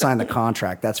wouldn't have signed the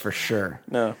contract, that's for sure.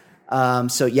 No.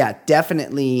 So, yeah,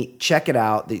 definitely check it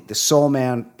out. The Soul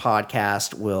Man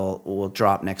podcast will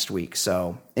drop next week.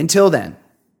 So, until then,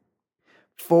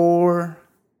 for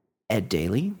Ed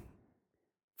Daly,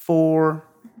 for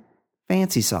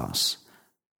Fancy Sauce,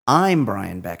 I'm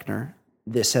Brian Beckner.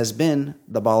 This has been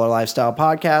the Baller Lifestyle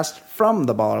Podcast from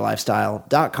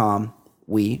theballerlifestyle.com.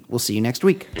 We will see you next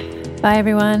week. Bye,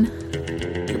 everyone.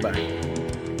 Goodbye.